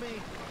vote for me?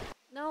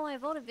 No, I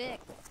voted Vic.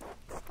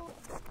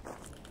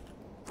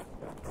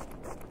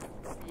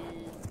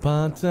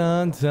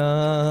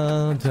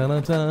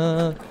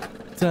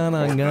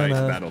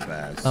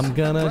 I'm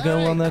gonna go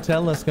on the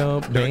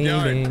telescope,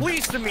 baby.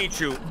 Pleased to meet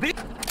you.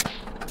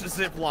 This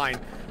zip line.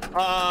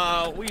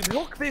 We've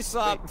hooked this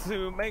up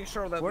to make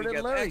sure that we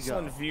get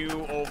excellent view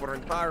over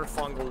entire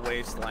fungal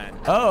wasteland.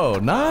 Oh,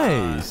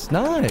 nice, It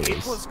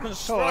nice. was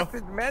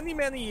constructed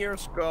many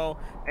years ago,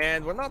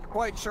 and we're not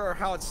quite sure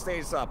how it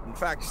stays up. In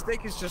fact,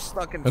 Stick is just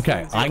stuck in.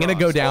 Okay, flimsy I'm gonna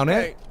go rocks. down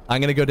Okay. it. I'm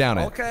gonna go down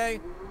it. Okay.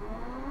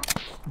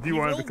 Do you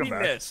want it to come be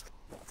back? missed.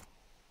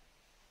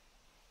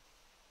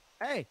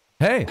 Hey.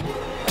 Hey.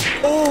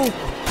 Oh.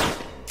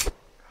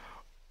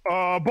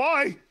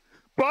 Bye.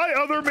 Bye,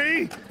 other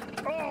me.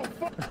 Oh,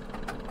 fuck.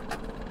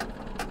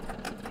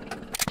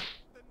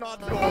 Not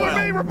go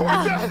Other me, report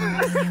that.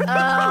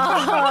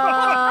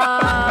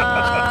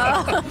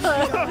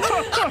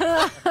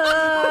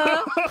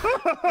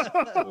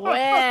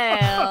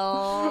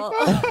 Well.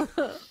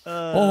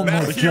 Oh my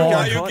Matthew,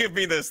 now you god. give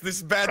me this. This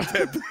is bad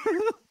tip.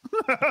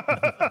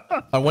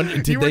 I wonder,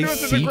 You did were they doing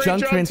such a see great John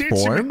job teaching me.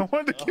 transform? I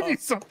wanted to give you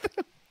something.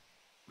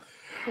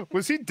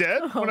 Was he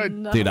dead when I?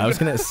 no. Dude, I was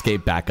gonna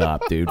escape back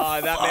up, dude.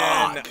 That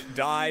man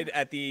died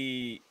at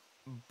the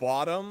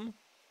bottom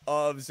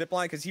of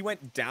zipline because he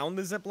went down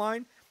the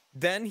zipline.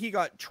 Then he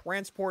got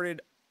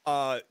transported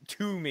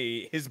to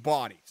me, his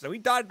body. So he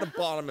died at the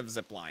bottom of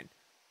the zipline.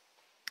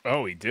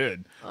 Oh, he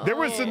did. There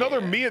was another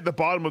me at the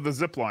bottom of the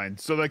zip line,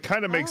 so that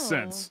kind of makes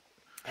sense.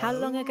 How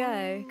long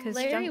ago? Because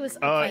Larry was.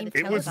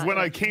 It was when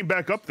I came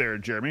back up there,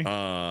 Jeremy.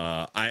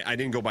 I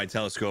didn't go by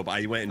telescope.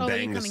 I went and Oh, you're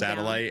banged the coming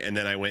satellite, and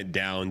then I went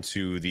down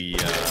to the.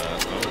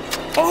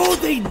 Oh,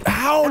 they.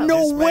 How?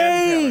 No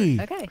way.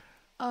 Okay.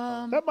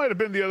 That might have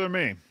been the other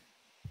me.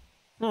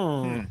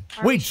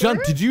 Wait, John,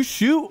 did you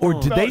shoot or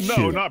did they shoot?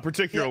 No, not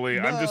particularly.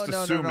 I'm just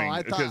assuming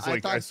I because,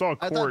 thought, I saw I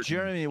Court. thought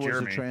Jeremy was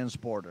a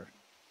transporter.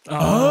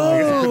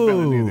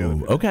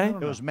 Oh, okay. It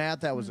was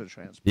Matt that was a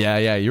transporter.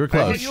 Yeah, you were I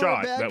close. was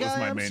shot. bad That was guy?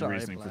 my I'm main sorry,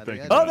 reasoning for Platty.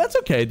 thinking. Oh, that's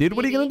okay, dude.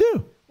 What are you gonna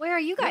do? Where are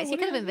you guys? He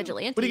could have been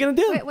vigilante. What are you gonna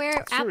do? Where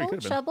Sure, he Apple,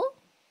 could've been. Shovel,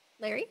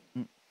 Larry?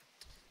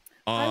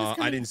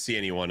 I didn't see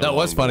anyone. That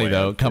was along the funny way,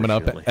 though, coming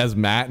up unfortunately. as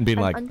Matt and being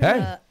like, Under "Hey."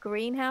 the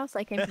greenhouse,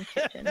 I came from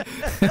kitchen.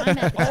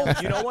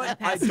 You know what?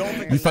 I don't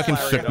think You fucking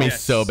Larry shook me knows.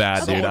 so bad,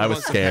 dude. Someone I was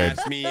must have scared.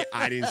 passed me.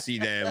 I didn't see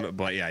them,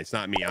 but yeah, it's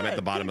not me. I'm at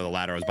the bottom of the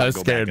ladder. I was about I was to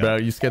go scared, back bro.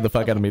 up. You scared the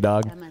fuck out of me,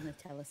 dog. I'm on the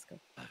telescope.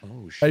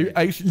 Oh shit!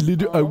 I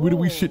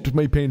literally shit to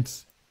my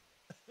pants.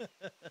 Because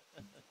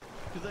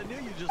I knew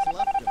you just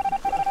left him.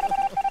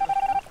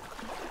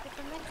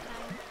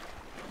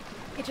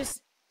 It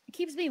just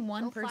keeps being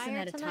one No person fire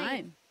at a tonight.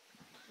 time.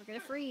 We're gonna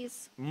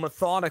freeze.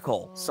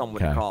 Methodical, some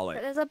would Okay. call But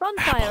it. there's a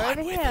bonfire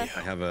over here. I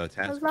have a A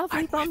task.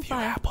 lovely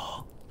bonfire.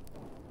 Apple.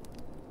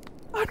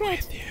 I'm good.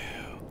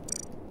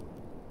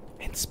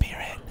 In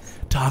spirit.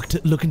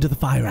 Look into the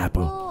fire,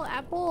 Apple.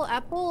 Apple.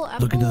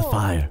 Look into the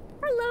fire.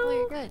 Hello. Oh,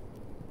 you're good.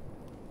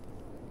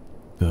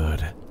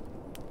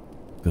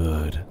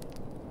 Good.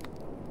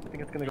 I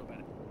think it's gonna go better.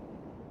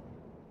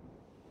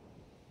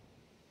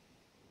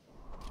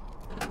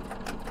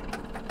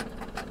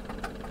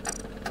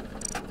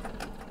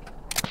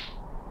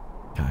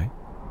 Okay.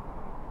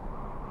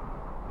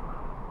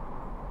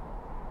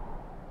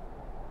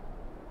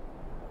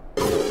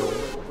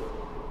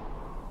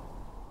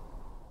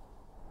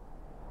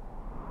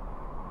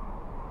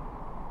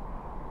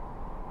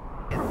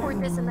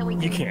 Record this and then we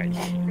can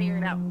figure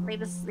it out.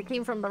 They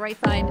came from the right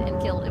side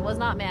and killed. It was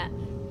not Matt.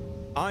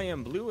 I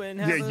am blue and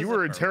Yeah, you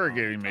were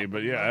interrogating me,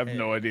 but yeah, I have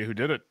no idea who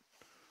did it.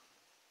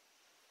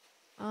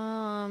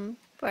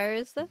 Where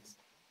is this?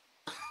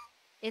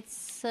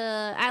 It's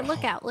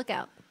look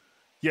out.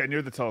 Yeah,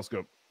 near the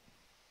telescope.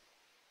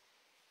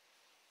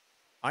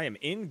 I am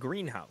in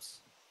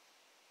greenhouse.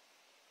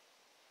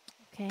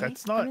 Okay.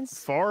 That's I'm not in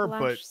far, splash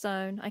but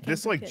zone. I came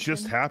this from like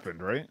just kitchen.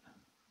 happened, right?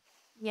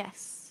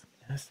 Yes.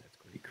 Yes, that's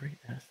great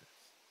assets.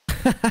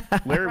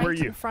 Larry, Right where are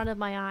in you? front of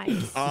my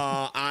eyes.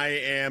 I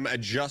am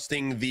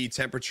adjusting the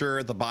temperature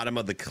at the bottom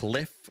of the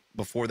cliff.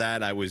 Before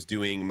that, I was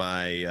doing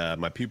my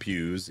my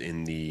pew-pews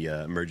in the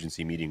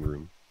emergency meeting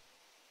room.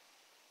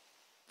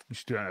 You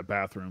should do it in a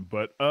bathroom,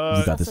 but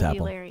You got this, Also you,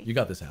 Apple. Larry. You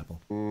got this,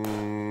 Apple.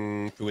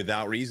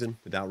 Without reason.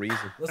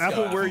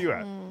 Apple, where are you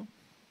at?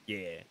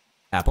 Yeah.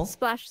 Apple?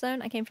 Splash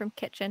zone. I came from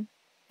kitchen.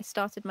 I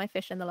started my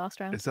fish in the last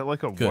round. Is that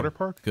like a Good. water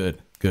park?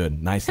 Good.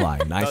 Nice line.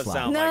 Nice Does line.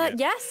 sound like it.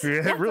 Yes. Yeah,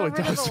 it really Over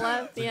to does. the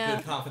left, yeah.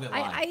 Good, confident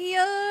line.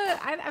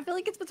 I feel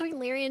like it's between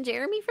Larry and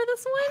Jeremy for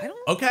this one.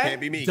 Okay.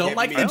 Can't be me. Don't Can't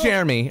like be the me.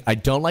 Jeremy. I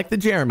don't like the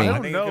Jeremy. I I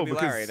don't think know, it could be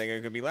because- Larry. I think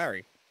it could be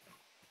Larry.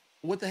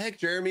 What the heck,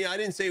 Jeremy? I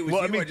didn't say it was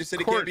Well, you. I mean, I just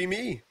said it Court- can't be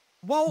me.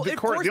 Well, The of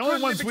court- course, the only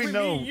it's ones we between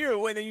know- me and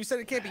you, and then you said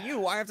it can't be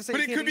you. I have to say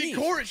But it it can't could be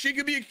me. Court. She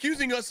could be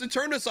accusing us to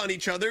turn us on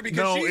each other because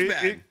No, she's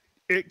bad.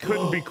 it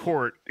couldn't be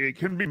Court. It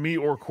couldn't be me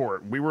or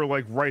Court. We were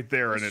like right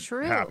there, and It's it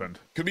true. happened.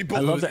 Could be I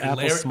both. love that Apple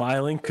Larry-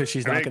 smiling because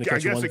she's I not mean, going to I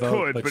catch guess one it vote,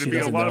 could, but but she it'd be a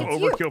doesn't lot know.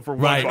 of overkill for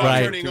one Right, vote.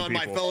 right. Turning Two on my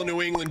people. fellow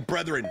New England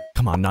brethren.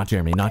 Come on, not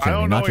Jeremy. Not I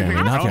Jeremy. don't Not know Jeremy.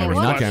 anything. Not I don't Jeremy.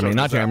 know Not much Jeremy. of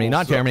Not this Jeremy. Apple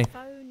Not stuff. Jeremy.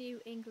 Oh, New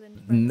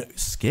England.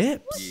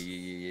 Skip.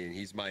 Yeah.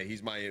 He's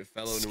my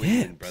fellow New Skip.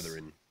 England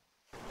brethren.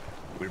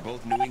 We're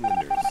both New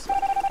Englanders.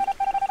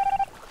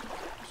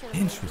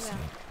 Interesting.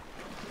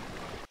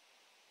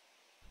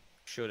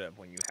 Should have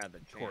when you had the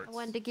chance. I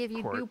wanted to give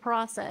you Court. due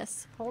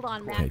process. Hold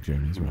on, Matt. Okay,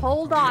 Jeremy's right.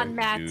 Hold on,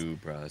 Matt. Due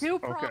process. Due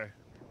process. Okay.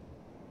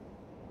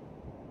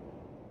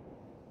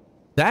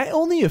 That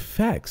only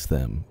affects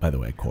them, by the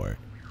way, Court.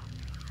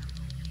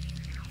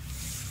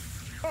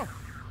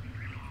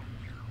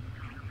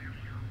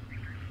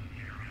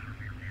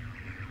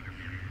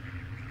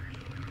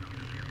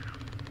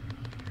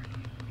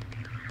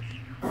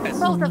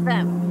 Both of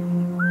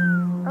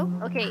them.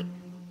 Oh, okay.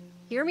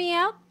 Hear me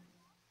out.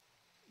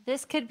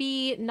 This could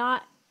be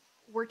not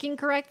working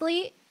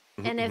correctly.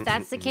 And if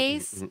that's the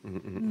case,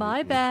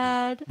 my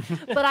bad.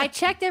 But I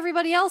checked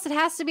everybody else. It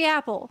has to be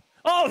Apple.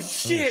 Oh,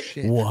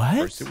 shit. What?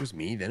 First it was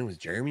me, then it was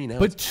Jeremy. Now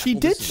But it's she Apple.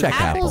 did This is check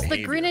bad Apple's the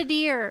behavior.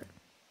 grenadier.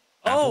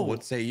 Apple,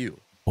 what say you?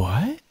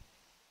 What?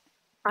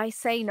 I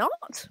say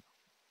not.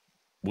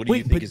 What do you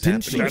Wait, think but is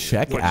didn't happening? she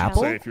check What you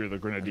Apple? say if you're the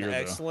grenadier, though.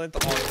 Excellent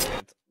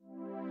argument.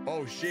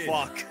 Oh shit!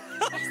 Fuck.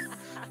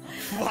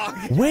 Fuck.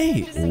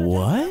 Wait,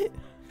 what?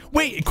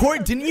 Wait,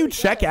 Court, didn't you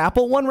check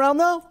Apple one round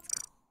though?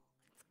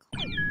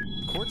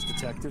 Court's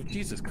detective.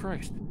 Jesus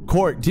Christ.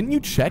 Court, didn't you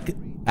check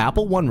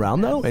Apple one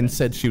round though and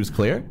said she was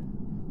clear?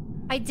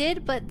 I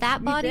did, but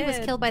that body was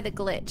did. killed by the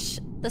glitch.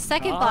 The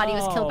second body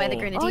was killed by the Oh.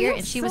 grenadier, you're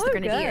and she was the so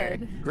grenadier.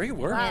 good. Great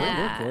work.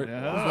 Yeah. Great work,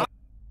 Court.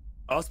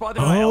 I was spotted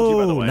by LG,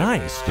 by the Oh, way.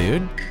 nice,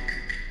 dude.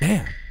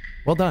 Damn.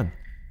 Well done.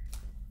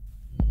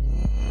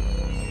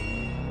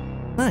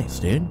 Nice,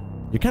 dude.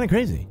 You're kind of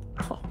crazy.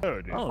 Oh,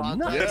 dude. Oh, The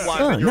nice.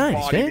 line Oh, with your nice,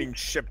 body man. being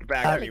shipped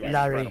back to you is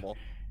Larry. incredible.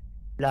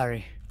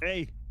 Larry.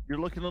 Hey, you're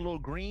looking a little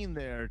green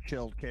there,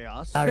 Chilled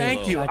Chaos. Larry.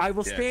 Thank you. I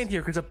will Yes. stand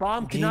here because a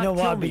bomb Do you cannot know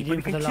what kill I've me, been but doing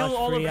it for can the kill last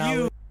all 3 of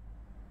you. hours?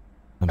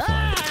 I'm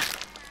sorry.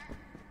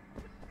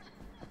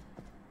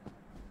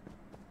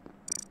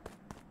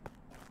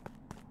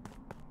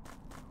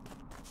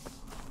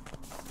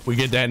 We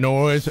get that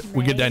noise.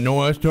 We get that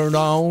noise turned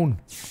on.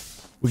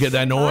 We get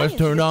that noise Fine,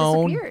 turned she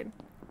on. disappeared.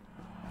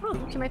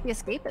 Oh, she might be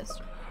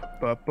escapist.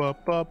 Bup,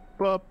 bup, bup,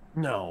 bup.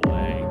 No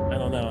way. I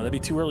don't know. That'd be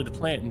too early to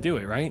plant and do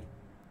it, right?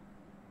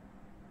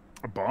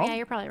 A bomb? Yeah,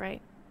 you're probably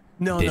right.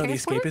 No, the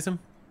Transporter? escapism.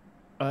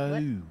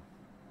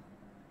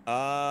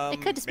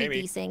 It could just be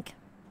maybe. desync.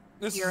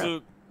 This Europe.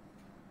 is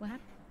What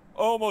happened?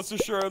 almost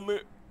assuredly.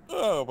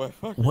 Oh my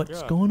fucking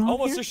What's God. going on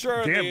Almost here?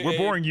 assuredly. Damn, we're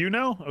boring you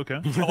now?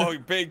 Okay. Oh,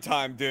 big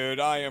time,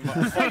 dude. I am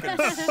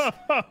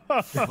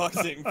a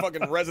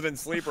fucking resident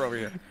sleeper over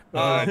here.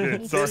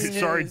 Dude, sorry, this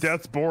sorry, is,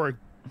 death's boring.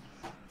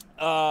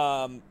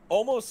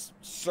 almost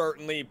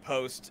certainly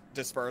post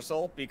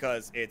dispersal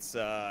because it's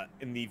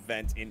in the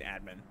vent in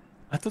admin.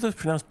 I thought it was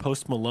pronounced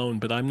Post Malone,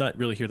 but I'm not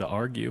really here to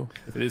argue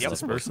if it is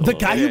dispersal. The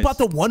guy who bought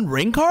the One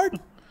Ring card?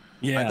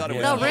 Yeah, I thought it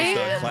was yeah. post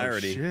ring?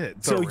 clarity.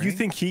 Shit. So you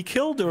think he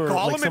killed or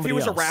Call like him if he somebody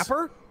was else? a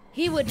rapper?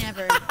 He would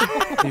never.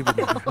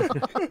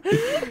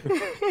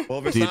 Well,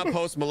 if it's not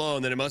Post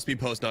Malone, then it must be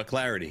Post Not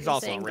Clarity. He's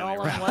also Saying really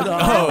all a in rapper. one.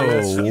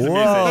 Oh,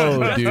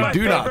 whoa, dude.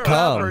 Do not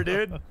come.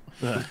 dude.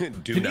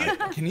 Do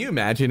not. Can you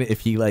imagine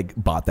if he like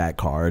bought that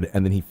card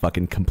and then he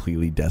fucking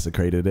completely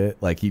desecrated it?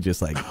 Like he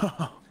just like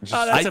Oh,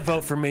 that's a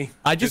vote for me.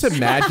 I just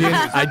imagine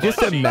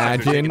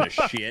Taking a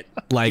shit.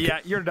 like Yeah,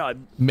 you're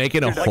done.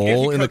 making a You're like,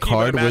 hole in the Cookie,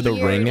 card where the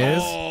imagine ring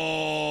is.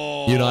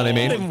 You know what I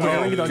mean? And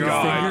wearing it on your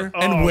finger.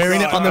 And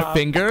wearing it on the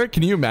finger.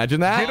 Can you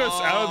imagine Get that?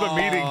 us out of the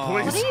meeting,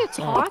 What please. are you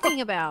talking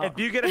about? If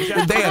you get a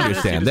Jester, They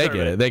understand. They you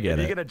deserve get it. They get If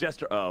you it. get a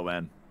Jester, oh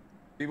man.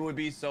 People would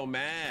be so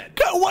mad.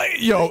 What?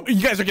 Yo,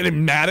 you guys are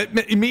getting mad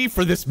at me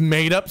for this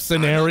made-up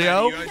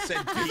scenario? I said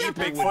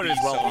people Bigfoot would be as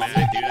well. so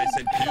mad, dude. I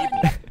said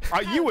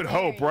people. You would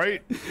hope,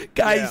 right?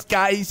 Guys, If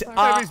I he's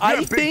got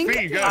big feet, you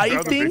think gotta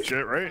drop the big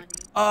shit, right?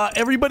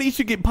 everybody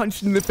should get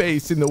punched in the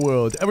face in the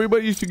world.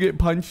 Everybody should get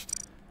punched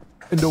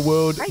in the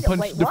world,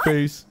 punched in the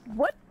face.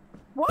 What?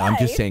 Why? I'm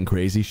just saying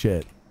crazy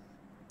shit.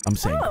 I'm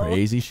saying Oh.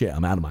 crazy shit.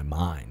 I'm out of my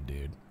mind,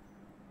 dude.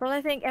 Well,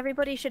 I think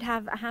everybody should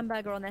have a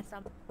hamburger on their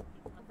stomach.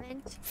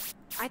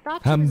 I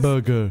thought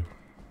Hamburger.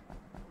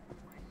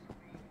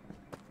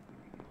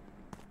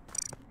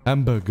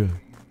 Hamburger.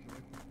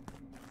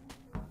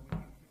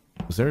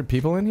 Was there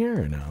people in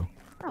here or no?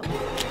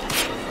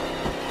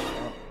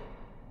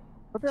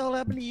 What the hell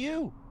happened to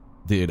you?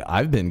 Dude,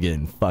 I've been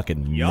getting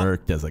fucking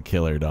murked as a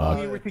killer dog.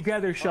 We were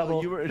together,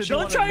 Shovel.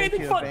 Don't try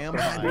anything fun. Damn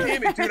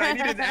it, dude! I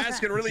needed to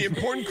ask a really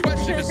important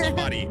question to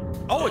somebody.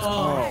 Oh,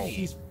 it's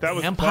He's that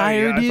was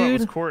vampire, funny. Yeah, I thought it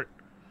was dude. Court.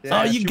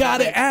 Oh, you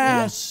gotta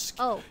ask.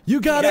 Oh. You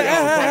gotta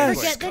ask.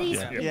 Forget that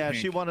he's. Yeah,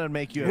 she wanted to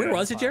make you. Where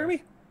was it,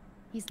 Jeremy?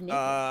 He's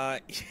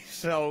naked.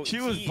 So she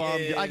was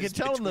bummed. I could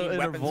tell in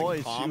her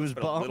voice she was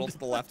bummed. A little to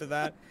the left of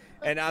that.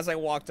 And as I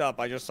walked up,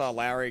 I just saw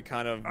Larry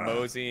kind of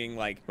moseying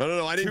like.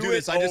 No, I didn't do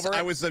this.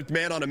 I was a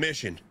man on a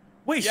mission.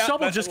 Wait, Yeah,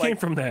 Shovel but, just like- came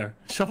from there.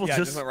 Shovel Yeah,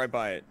 just just went right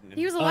by it.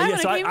 He was alive yeah,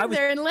 when so I came I up was-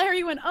 there, and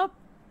Larry went up.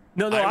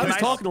 No, I was was-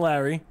 talking to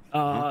Larry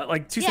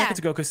like 2 Yeah. seconds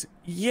ago because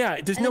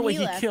there's And no then way he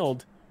he left.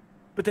 killed.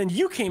 But then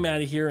you came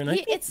out of here and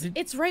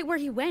It's right where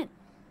he went.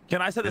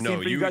 Can I set the scene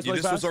No, for you guys really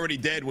this was fast? already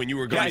dead when you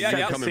were going. Yeah, you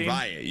yeah, were coming scene.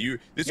 by it.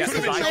 This Yeah, could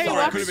have so been Larry Shovel. It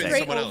walked could have been straight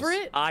someone over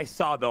else. it. I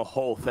saw the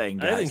whole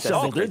thing. I didn't guys.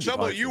 Shovel That's did. crazy.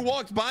 Shovel, you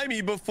walked by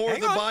me before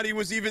Hang the on. body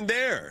was even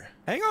there.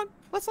 Hang on,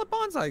 let's let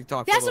Bonsai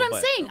talk. That's for a what I'm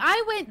little bit. saying.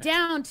 I went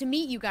down to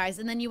meet you guys,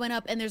 and then you went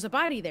up, and there's a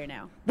body there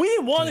now. we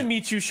didn't want to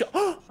meet you, Shovel.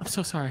 Oh, I'm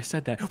so sorry I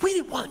said that. We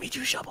didn't want to meet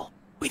you, Shovel.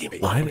 We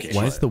didn't want to meet you.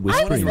 Why is the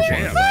whispering?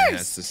 Damn, voice? that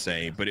has to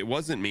say, but it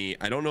wasn't me.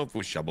 I don't know if it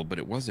was Shovel, but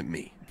it wasn't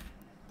me.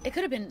 It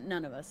could have been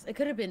none of us. It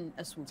could have been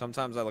a swoop.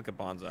 Sometimes I look at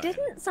Bonsai.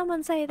 Didn't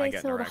someone say they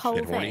get saw the direction. whole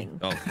Did Horny? thing?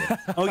 Oh, yeah.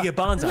 Oh, yeah,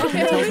 Bonsai.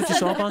 Can you tell us what you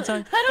saw,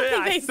 Bonsai? I don't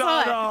think I they saw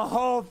saw it. the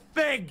whole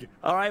thing.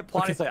 All right,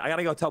 Plotty, I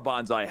gotta go tell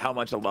Bonsai how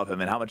much I love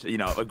him and how much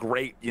a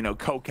great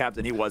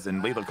co-captain he was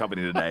in Lethal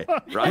Company today,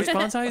 right? Which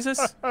Bonsai is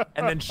this?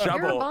 And then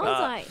Shovel,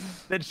 Bonsai.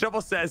 then Shovel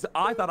says,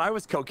 "I thought I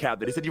was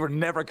co-captain." He said, "You were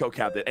never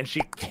co-captain," and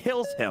she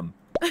kills him.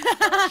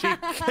 She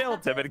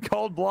killed him in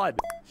cold blood.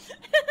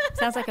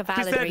 Sounds like a She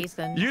valid said,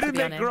 reason. "You to didn't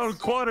be make your own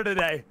honest. quota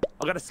today.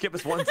 I'm gonna skip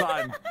this one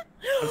time."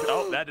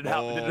 Oh, that didn't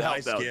help. Didn't help I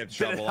though. skipped, Didn't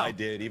Shovel. help. I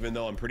did, even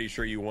though I'm pretty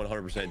sure you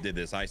 100% did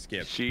this. I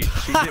skipped. She did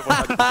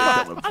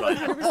 100% kill him. But...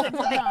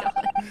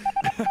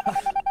 100%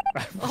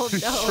 Oh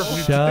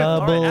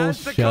no.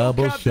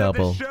 Shovel,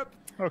 shovel, shovel.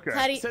 Okay.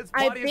 Patty, Since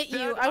I Patty is bit you.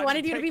 dead, I I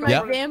wanted can you to be take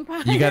my over.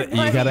 vampire. You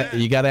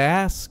gotta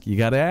ask. You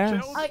gotta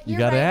ask. You You're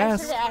gotta right.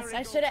 ask.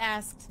 I should have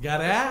asked. You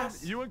gotta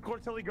ask. You and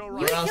Cortelli go You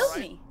right. would have killed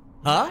me.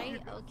 Huh?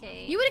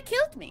 Okay. You would have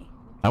killed me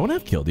I wouldn't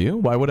have killed you.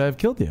 Why would I have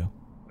killed you?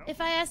 if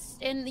I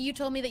asked, and you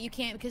told me that you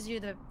can't because you're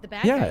the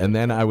bad Yeah, guy. and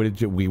then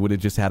we would have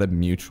just had a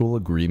mutual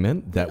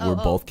agreement that we're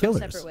both go killers.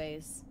 Separate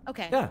ways.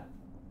 Okay. Yeah.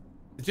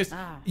 It's just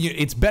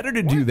it's better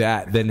to do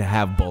that than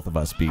have both of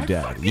us be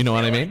dead. You know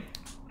what I mean?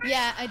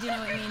 Yeah, I do know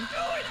what you mean.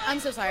 I'm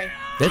so sorry.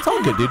 It's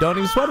all good, dude. Don't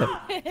even sweat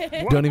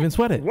it. Don't even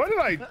sweat it. What did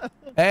I?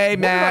 Hey,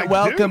 Matt, I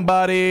welcome, do?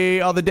 buddy.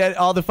 All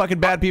the fucking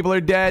bad people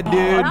are dead,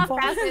 dude. All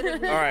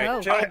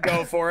right, Joe,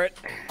 go for it.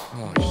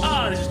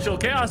 This is Chill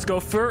Chaos. Go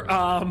for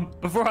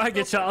before I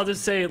get shot, I'll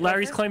just say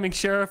Larry's claiming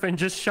sheriff and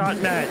just shot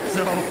Matt.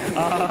 So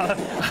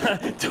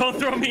don't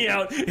throw me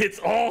out. It's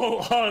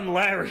all on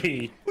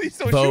Larry. Please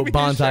don't Vote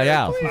Bonsai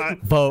out.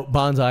 Vote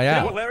Bonsai Yeah,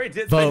 out. well, Larry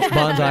did Vote say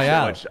Bonsai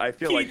out. much. I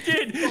feel He like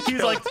did. He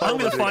was like, I'm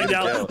gonna find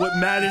out what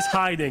Matt is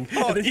hiding.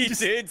 Oh, And then he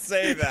just, did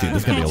say that. Dude,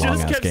 this is gonna be a he long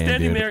just ass kept game,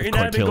 standing dude. there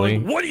inanimate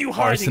going, what are you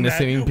hiding,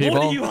 Matt? Arsonist people.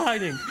 What are you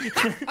hiding?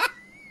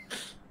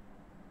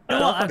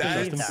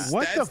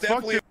 What the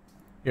fuck?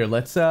 Here,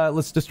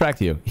 let's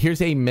distract you.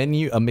 Here's a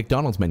menu, a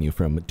McDonald's menu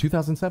from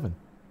 2007.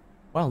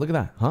 Wow, look at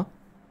that, huh?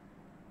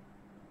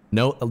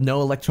 No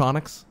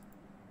electronics.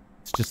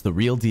 It's just the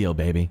real deal,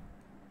 baby.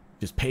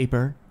 Just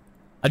paper.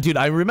 Dude,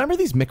 I remember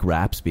these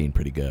McWraps being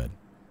pretty good.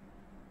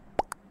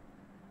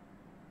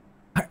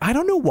 I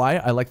don't know why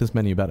I like this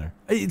menu better.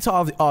 It's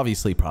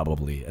obviously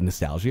probably a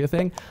nostalgia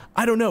thing.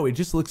 I don't know. It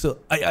just looks so...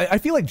 I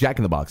feel like Jack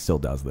in the Box still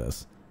does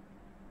this.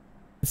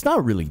 It's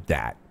not really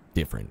that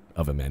different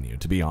of a menu,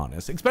 to be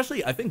honest.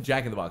 Especially, I think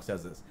Jack in the Box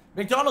does this.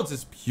 McDonald's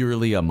is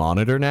purely a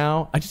monitor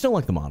now. I just don't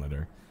like the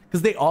monitor.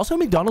 Because they also,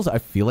 McDonald's, I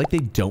feel like they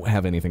don't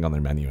have anything on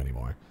their menu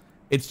anymore.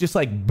 It's just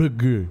like,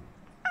 burger.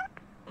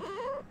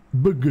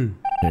 Burger.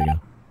 There you go.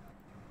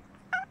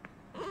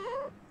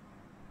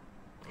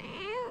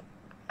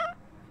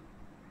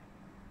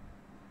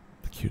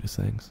 The cutest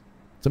things.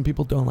 Some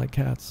people don't like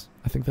cats.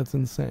 I think that's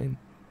insane.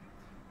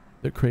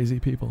 They're crazy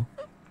people.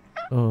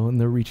 Oh, and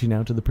they're reaching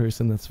out to the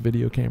person that's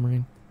video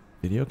cameraing.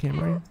 Video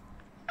cameraing?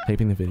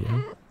 Taping the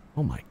video?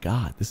 Oh my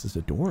god, this is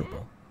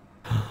adorable.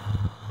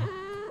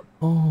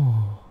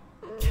 Oh.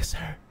 Kiss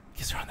her.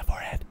 Kiss her on the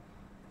forehead.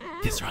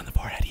 Kiss her on the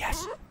forehead,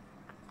 yes.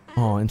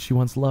 Oh, and she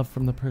wants love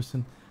from the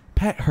person.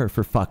 Pet her,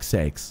 for fuck's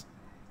sakes.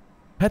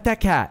 Pet that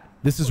cat.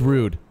 This is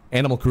rude.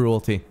 Animal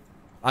cruelty.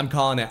 I'm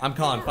calling it. I'm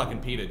calling fucking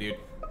PETA, dude.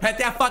 Pet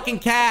that fucking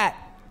cat.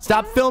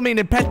 Stop filming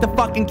and pet the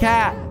fucking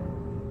cat.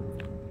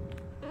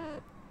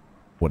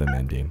 What an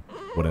ending.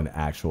 What an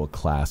actual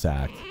class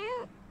act.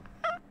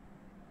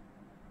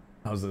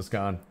 How's this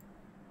gone?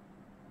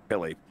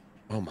 Billy.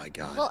 Oh my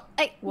god. Well,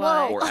 hey,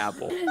 Why? whoa. Or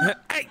Apple.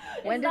 Hey,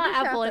 When it's did not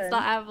this Apple. It's happen?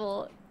 not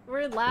Apple. We're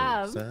in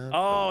lab.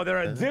 Oh, they're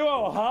a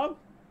duo, huh?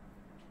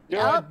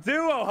 You're a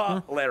duo,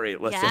 huh? Larry,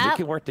 listen, we Yep.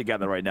 can work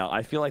together right now.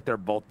 I feel like they're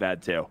both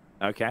bad too.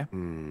 Okay?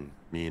 Me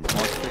and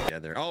Mark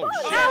together. Oh,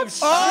 shit. I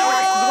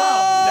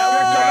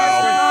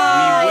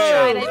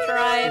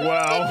tried.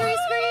 Wow.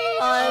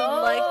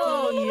 Unlucky.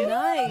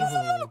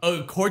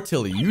 Oh,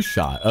 Cortilli, you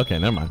shot. Okay,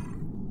 never mind.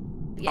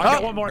 Yeah. I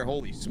got one more.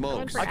 Holy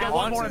smokes. I got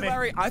one more in me.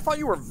 Larry, I thought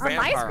you were On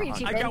vampire. my screen,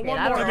 she I did got it. one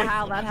I more don't in know me.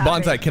 how that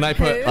happened. Bonsai, can I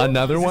put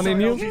another one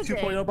in you? LG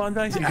 2.0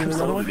 Bonsai? Can you do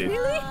another one? Absolutely.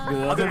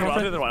 I'll do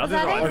another one. I'll do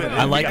another one.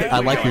 I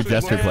like your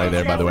Jester play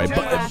there, by the way.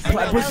 But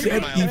Platypus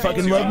said he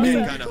fucking loved me.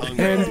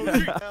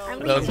 And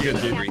That was good,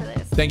 Henry.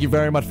 thank you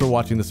very much for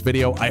watching this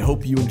video. I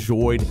hope you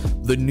enjoyed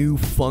the new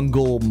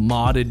fungal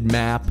modded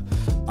map.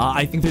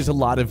 I think there's a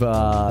lot of,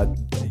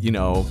 you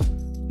know,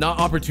 not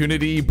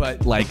opportunity,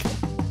 but like,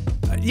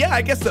 yeah,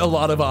 I guess a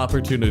lot of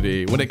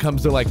opportunity when it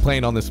comes to like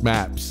playing on this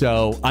map.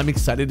 So I'm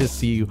excited to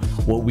see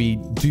what we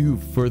do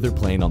further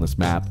playing on this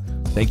map.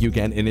 Thank you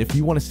again. And if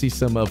you want to see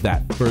some of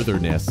that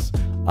furtherness,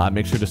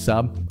 make sure to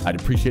sub. I'd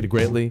appreciate it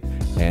greatly.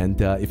 And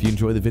if you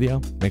enjoy the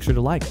video, make sure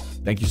to like.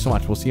 Thank you so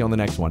much. We'll see you on the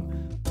next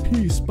one.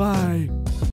 Peace. Bye.